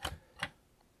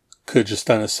 Could have just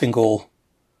done a single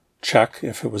check.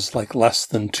 If it was like less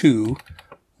than 2,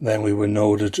 then we would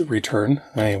know to return.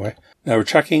 Anyway, now we're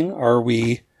checking, are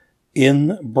we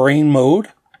in brain mode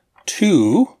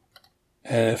 2?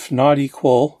 And if not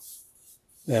equal,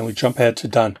 then we jump ahead to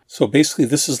done. So basically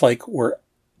this is like where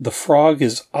the frog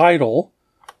is idle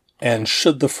and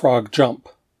should the frog jump.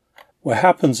 What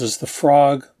happens is the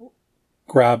frog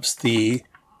grabs the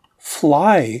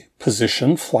fly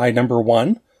position, fly number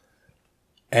 1,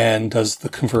 and does the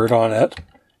convert on it,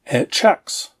 and it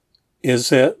checks. Is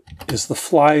the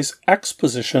fly's X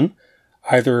position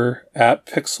either at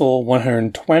pixel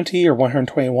 120 or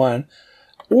 121,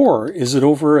 or is it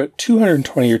over at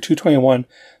 220 or 221?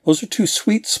 Those are 2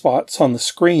 sweet spots on the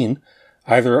screen,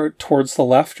 either towards the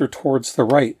left or towards the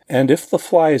right. And if the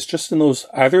fly is just in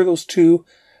either of those 2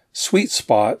 sweet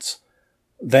spots,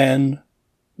 then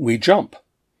we jump.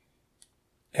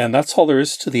 And that's all there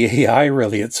is to the AI,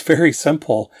 really. It's very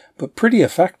simple, but pretty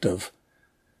effective.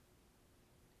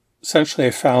 Essentially,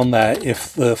 I found that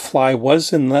if the fly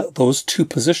was in those 2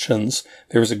 positions,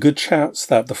 there was a good chance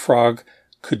that the frog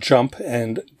could jump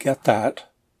and get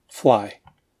that fly.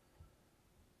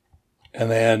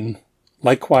 And then,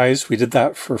 likewise, we did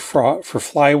that for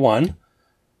fly 1.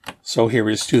 So here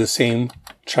we just do the same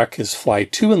check as fly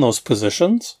 2 in those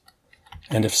positions.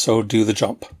 And if so, do the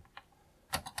jump.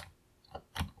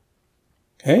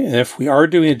 Okay, and if we are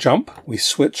doing a jump, we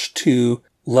switch to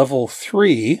level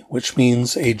 3, which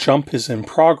means a jump is in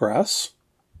progress.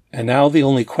 And now the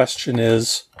only question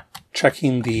is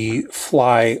checking the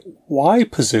fly Y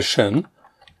position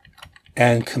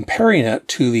and comparing it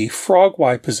to the frog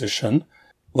Y position.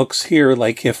 Looks here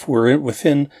like if we're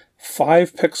within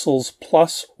 5 pixels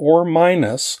plus or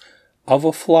minus of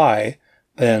a fly,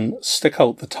 then stick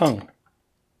out the tongue.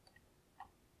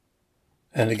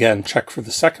 And again, check for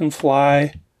the second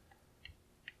fly.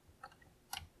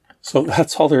 So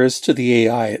that's all there is to the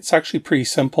AI. It's actually pretty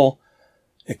simple.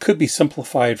 It could be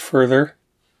simplified further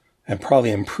and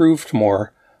probably improved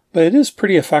more, but it is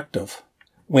pretty effective.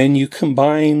 When you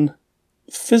combine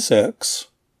physics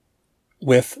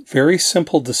with very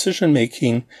simple decision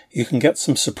making, you can get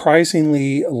some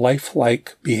surprisingly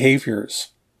lifelike behaviors.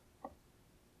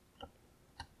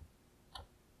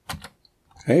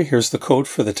 Okay, here's the code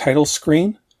for the title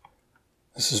screen.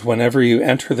 This is whenever you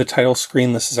enter the title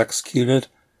screen, this is executed.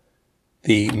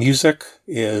 The music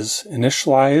is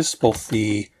initialized, both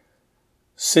the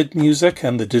SID music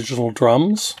and the digital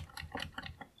drums.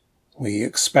 We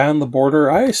expand the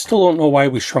border. I still don't know why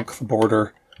we shrunk the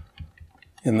border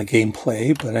in the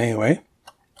gameplay, but anyway.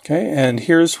 Okay, and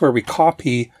here's where we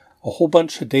copy a whole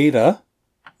bunch of data.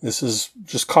 This is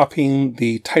just copying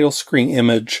the title screen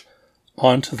image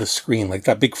onto the screen, like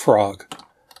that big frog,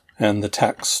 and the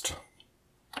text.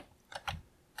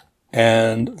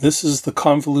 And this is the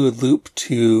convoluted loop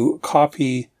to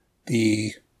copy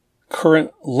the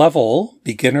current level,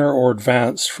 beginner or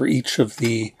advanced, for each of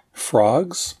the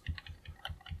frogs.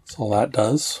 That's all that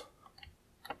does.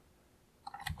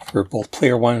 For both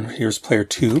player 1, here's player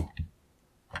 2.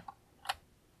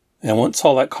 And once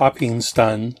all that copying's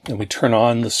done, then we turn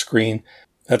on the screen.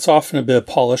 That's often a bit of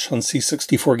polish on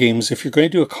C64 games. If you're going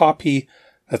to do a copy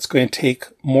that's going to take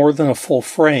more than a full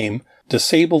frame,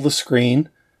 disable the screen,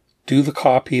 do the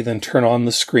copy, then turn on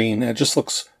the screen. It just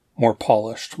looks more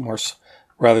polished,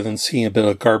 rather than seeing a bit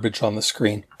of garbage on the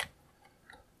screen.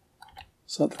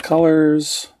 So the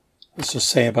colors, let's just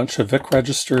say a bunch of VIC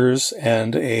registers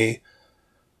and a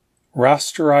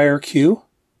raster IRQ.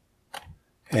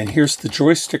 And here's the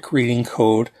joystick reading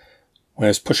code when I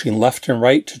was pushing left and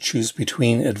right to choose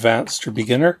between advanced or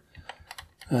beginner,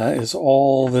 is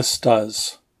all this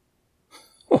does.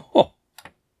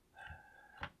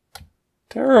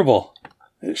 Terrible.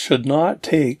 It should not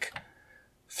take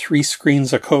 3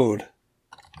 screens of code.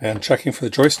 And checking for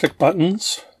the joystick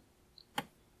buttons.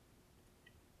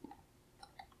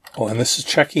 Oh, and this is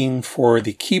checking for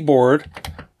the keyboard,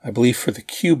 I believe for the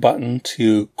Q button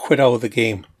to quit out of the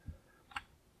game.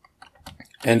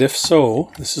 And if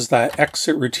so, this is that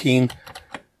exit routine.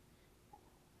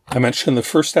 I mentioned in the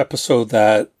first episode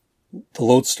that the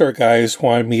Loadstar guys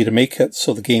wanted me to make it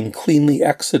so the game cleanly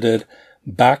exited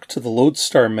back to the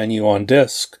Loadstar menu on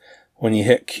disk when you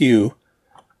hit Q.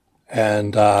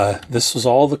 And this was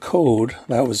all the code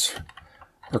that was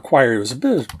required. It was a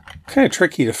bit kind of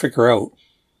tricky to figure out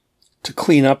to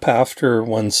clean up after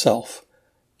oneself.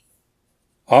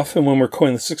 Often when we're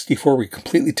coding the 64, we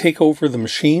completely take over the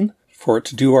machine for it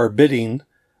to do our bidding,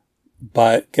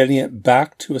 but getting it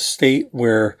back to a state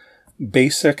where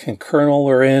BASIC and kernel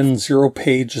are in, 0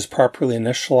 page is properly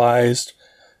initialized,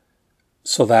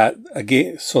 so that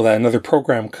another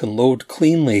program can load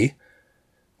cleanly.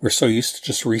 We're so used to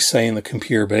just resetting the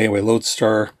computer, but anyway,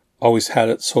 Loadstar always had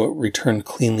it so it returned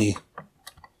cleanly.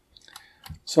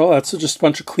 So that's just a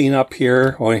bunch of cleanup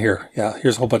here. Oh, here, yeah,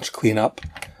 here's a whole bunch of cleanup.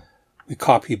 We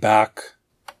copy back.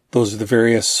 Those are the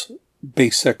various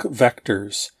basic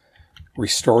vectors.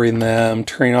 Restoring them,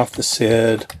 turning off the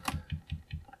SID,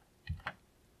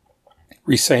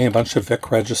 resetting a bunch of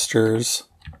VIC registers,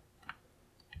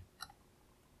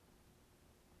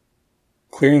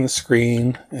 clearing the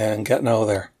screen, and getting out of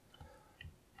there.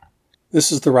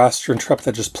 This is the raster interrupt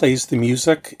that just plays the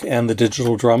music and the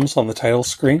digital drums on the title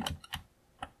screen.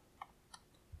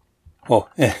 Oh,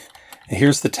 and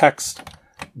here's the text.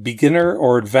 Beginner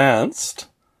or advanced.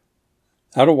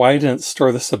 I don't know why I didn't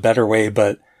store this a better way,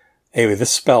 but anyway,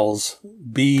 this spells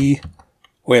B.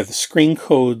 We have the screen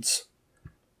codes.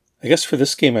 I guess for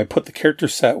this game, I put the character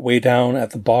set way down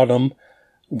at the bottom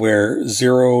where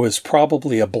 0 is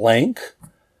probably a blank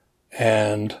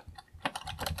and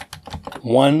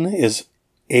 1 is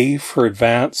A for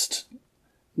advanced,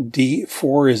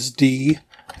 4 is D,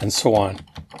 and so on.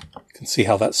 You can see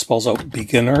how that spells out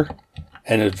beginner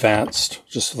and advanced,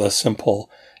 just with a simple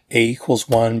A equals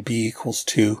 1, B equals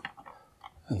 2,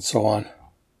 and so on.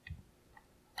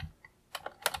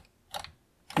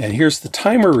 And here's the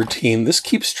timer routine. This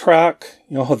keeps track,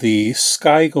 you know how the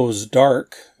sky goes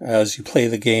dark as you play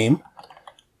the game?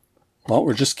 Well,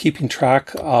 we're just keeping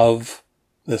track of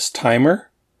this timer,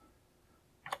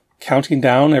 counting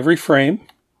down every frame,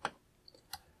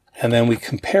 and then we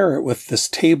compare it with this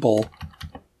table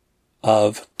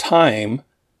of time.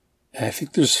 And I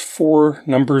think there's 4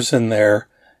 numbers in there,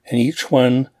 and each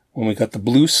one, when we got the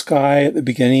blue sky at the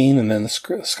beginning, and then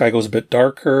the sky goes a bit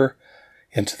darker,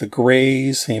 into the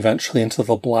grays, and eventually into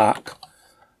the black.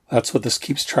 That's what this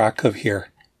keeps track of here.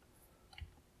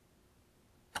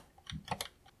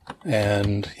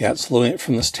 And yeah, it's loading it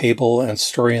from this table and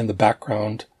storing in the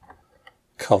background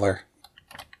color.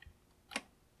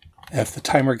 If the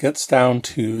timer gets down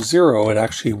to 0, it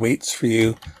actually waits for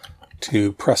you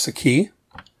to press a key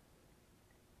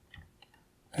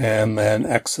and then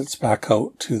exits back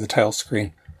out to the title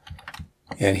screen.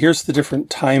 And here's the different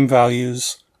time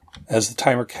values as the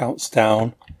timer counts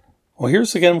down. Well,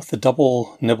 here's again with the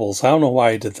double nibbles. I don't know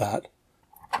why I did that.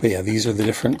 But yeah, these are the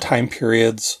different time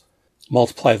periods.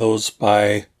 Multiply those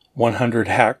by 100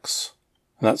 hex,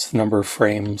 and that's the number of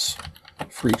frames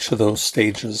for each of those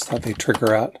stages that they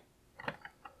trigger at.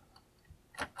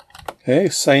 Okay,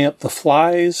 setting up the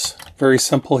flies. Very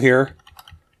simple here.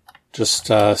 Just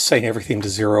setting everything to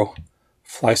 0.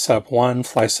 Fly setup 1,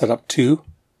 fly setup 2.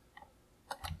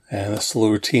 And this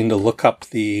little routine to look up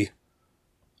the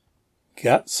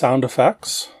get sound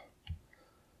effects.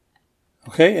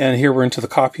 Okay, and here we're into the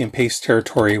copy and paste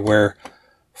territory where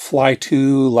fly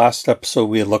 2, last episode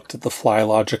we had looked at the fly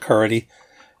logic already.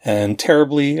 And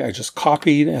terribly, I just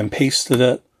copied and pasted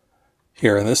it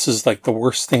here. And this is like the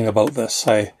worst thing about this.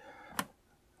 I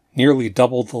nearly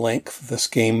doubled the length of this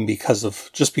game because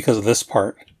of this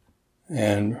part.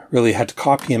 And really had to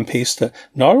copy and paste it.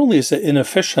 Not only is it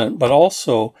inefficient, but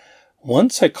also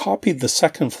once I copied the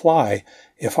second fly,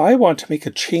 if I want to make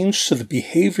a change to the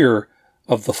behavior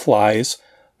of the flies,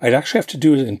 I'd actually have to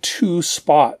do it in 2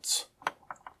 spots.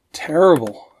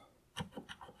 Terrible.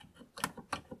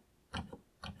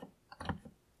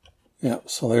 Yeah,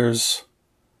 so there's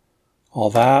all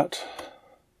that.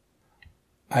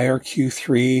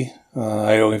 IRQ3,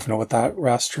 I don't even know what that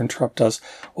raster interrupt does.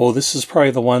 Oh, this is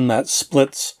probably the one that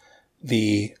splits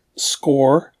the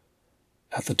score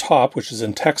at the top, which is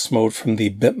in text mode, from the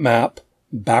bitmap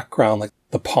background, like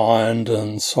the pond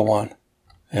and so on.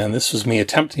 And this was me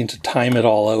attempting to time it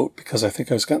all out because I think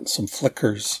I was getting some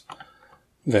flickers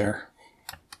there.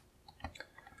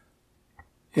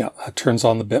 Yeah, that turns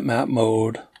on the bitmap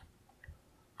mode,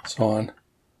 so on.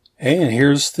 And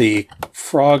here's the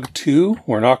Frog 2.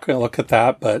 We're not going to look at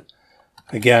that, but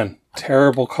again,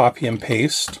 Terrible copy and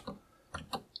paste.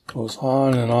 Goes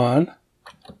on and on.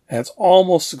 And it's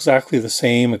almost exactly the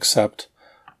same, except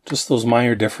just those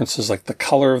minor differences like the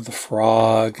color of the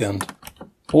frog and...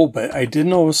 Oh, but I did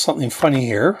notice something funny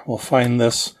here. We'll find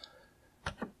this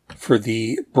for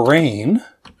the brain.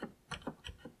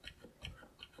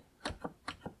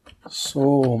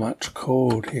 So much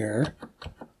code here.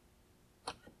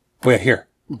 Wait, here.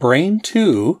 Brain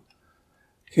 2.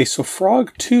 Okay, so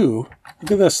frog 2.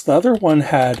 Look at this. The other one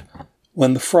had,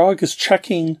 when the frog is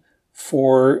checking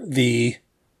for the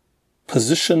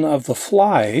position of the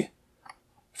fly,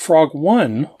 frog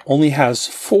 1 only has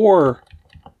 4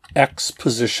 X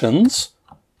positions.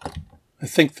 I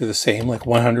think they're the same, like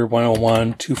 100,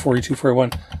 101, 240, 241.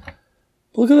 But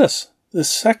look at this. The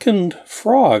second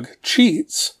frog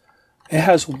cheats. It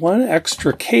has one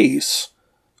extra case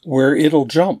where it'll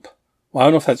jump. Well, I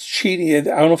don't know if that's cheating. I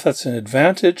don't know if that's an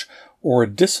advantage or a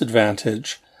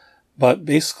disadvantage. But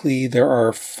basically, there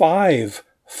are 5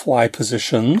 fly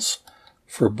positions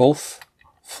for both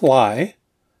fly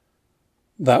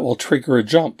that will trigger a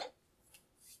jump.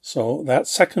 So that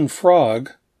second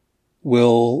frog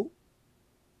will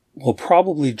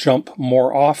probably jump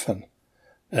more often.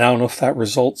 And I don't know if that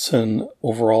results in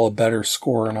overall a better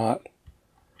score or not.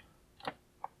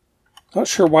 Not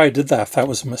sure why I did that, if that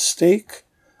was a mistake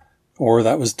or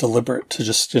that was deliberate to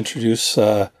just introduce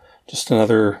just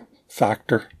another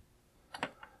factor.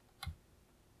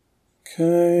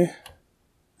 Okay.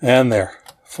 And there.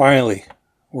 Finally,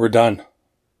 we're done.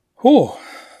 Whew.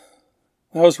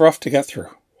 That was rough to get through.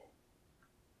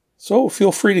 So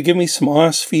feel free to give me some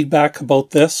honest feedback about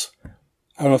this.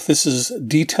 I don't know if this is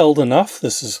detailed enough.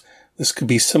 This could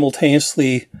be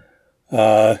simultaneously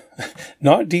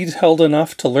not detailed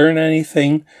enough to learn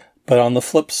anything, but on the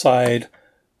flip side,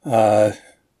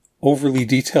 overly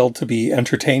detailed to be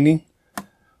entertaining.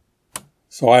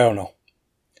 So I don't know.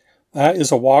 That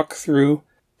is a walkthrough,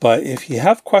 but if you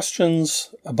have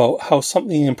questions about how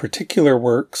something in particular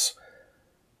works,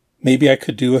 maybe I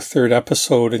could do a third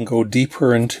episode and go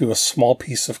deeper into a small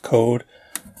piece of code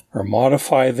or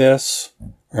modify this,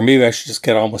 or maybe I should just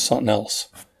get on with something else.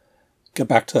 Get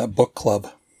back to that book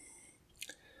club.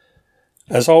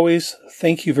 As always,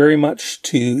 thank you very much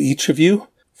to each of you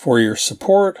for your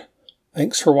support.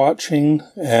 Thanks for watching,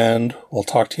 and we'll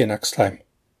talk to you next time.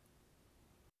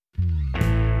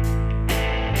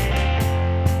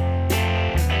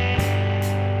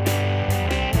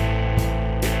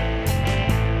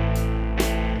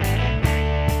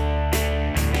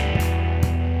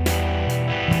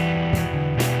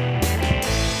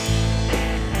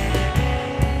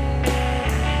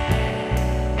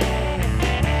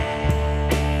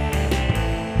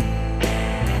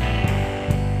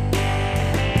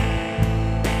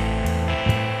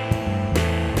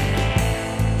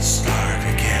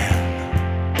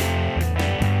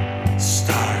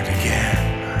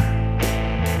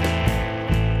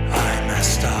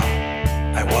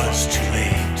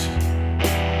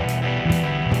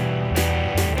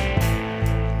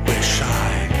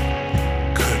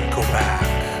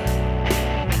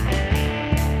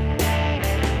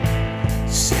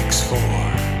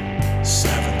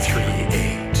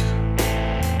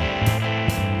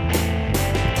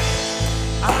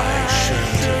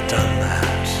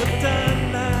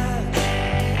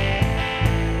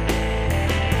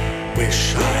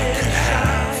 Wish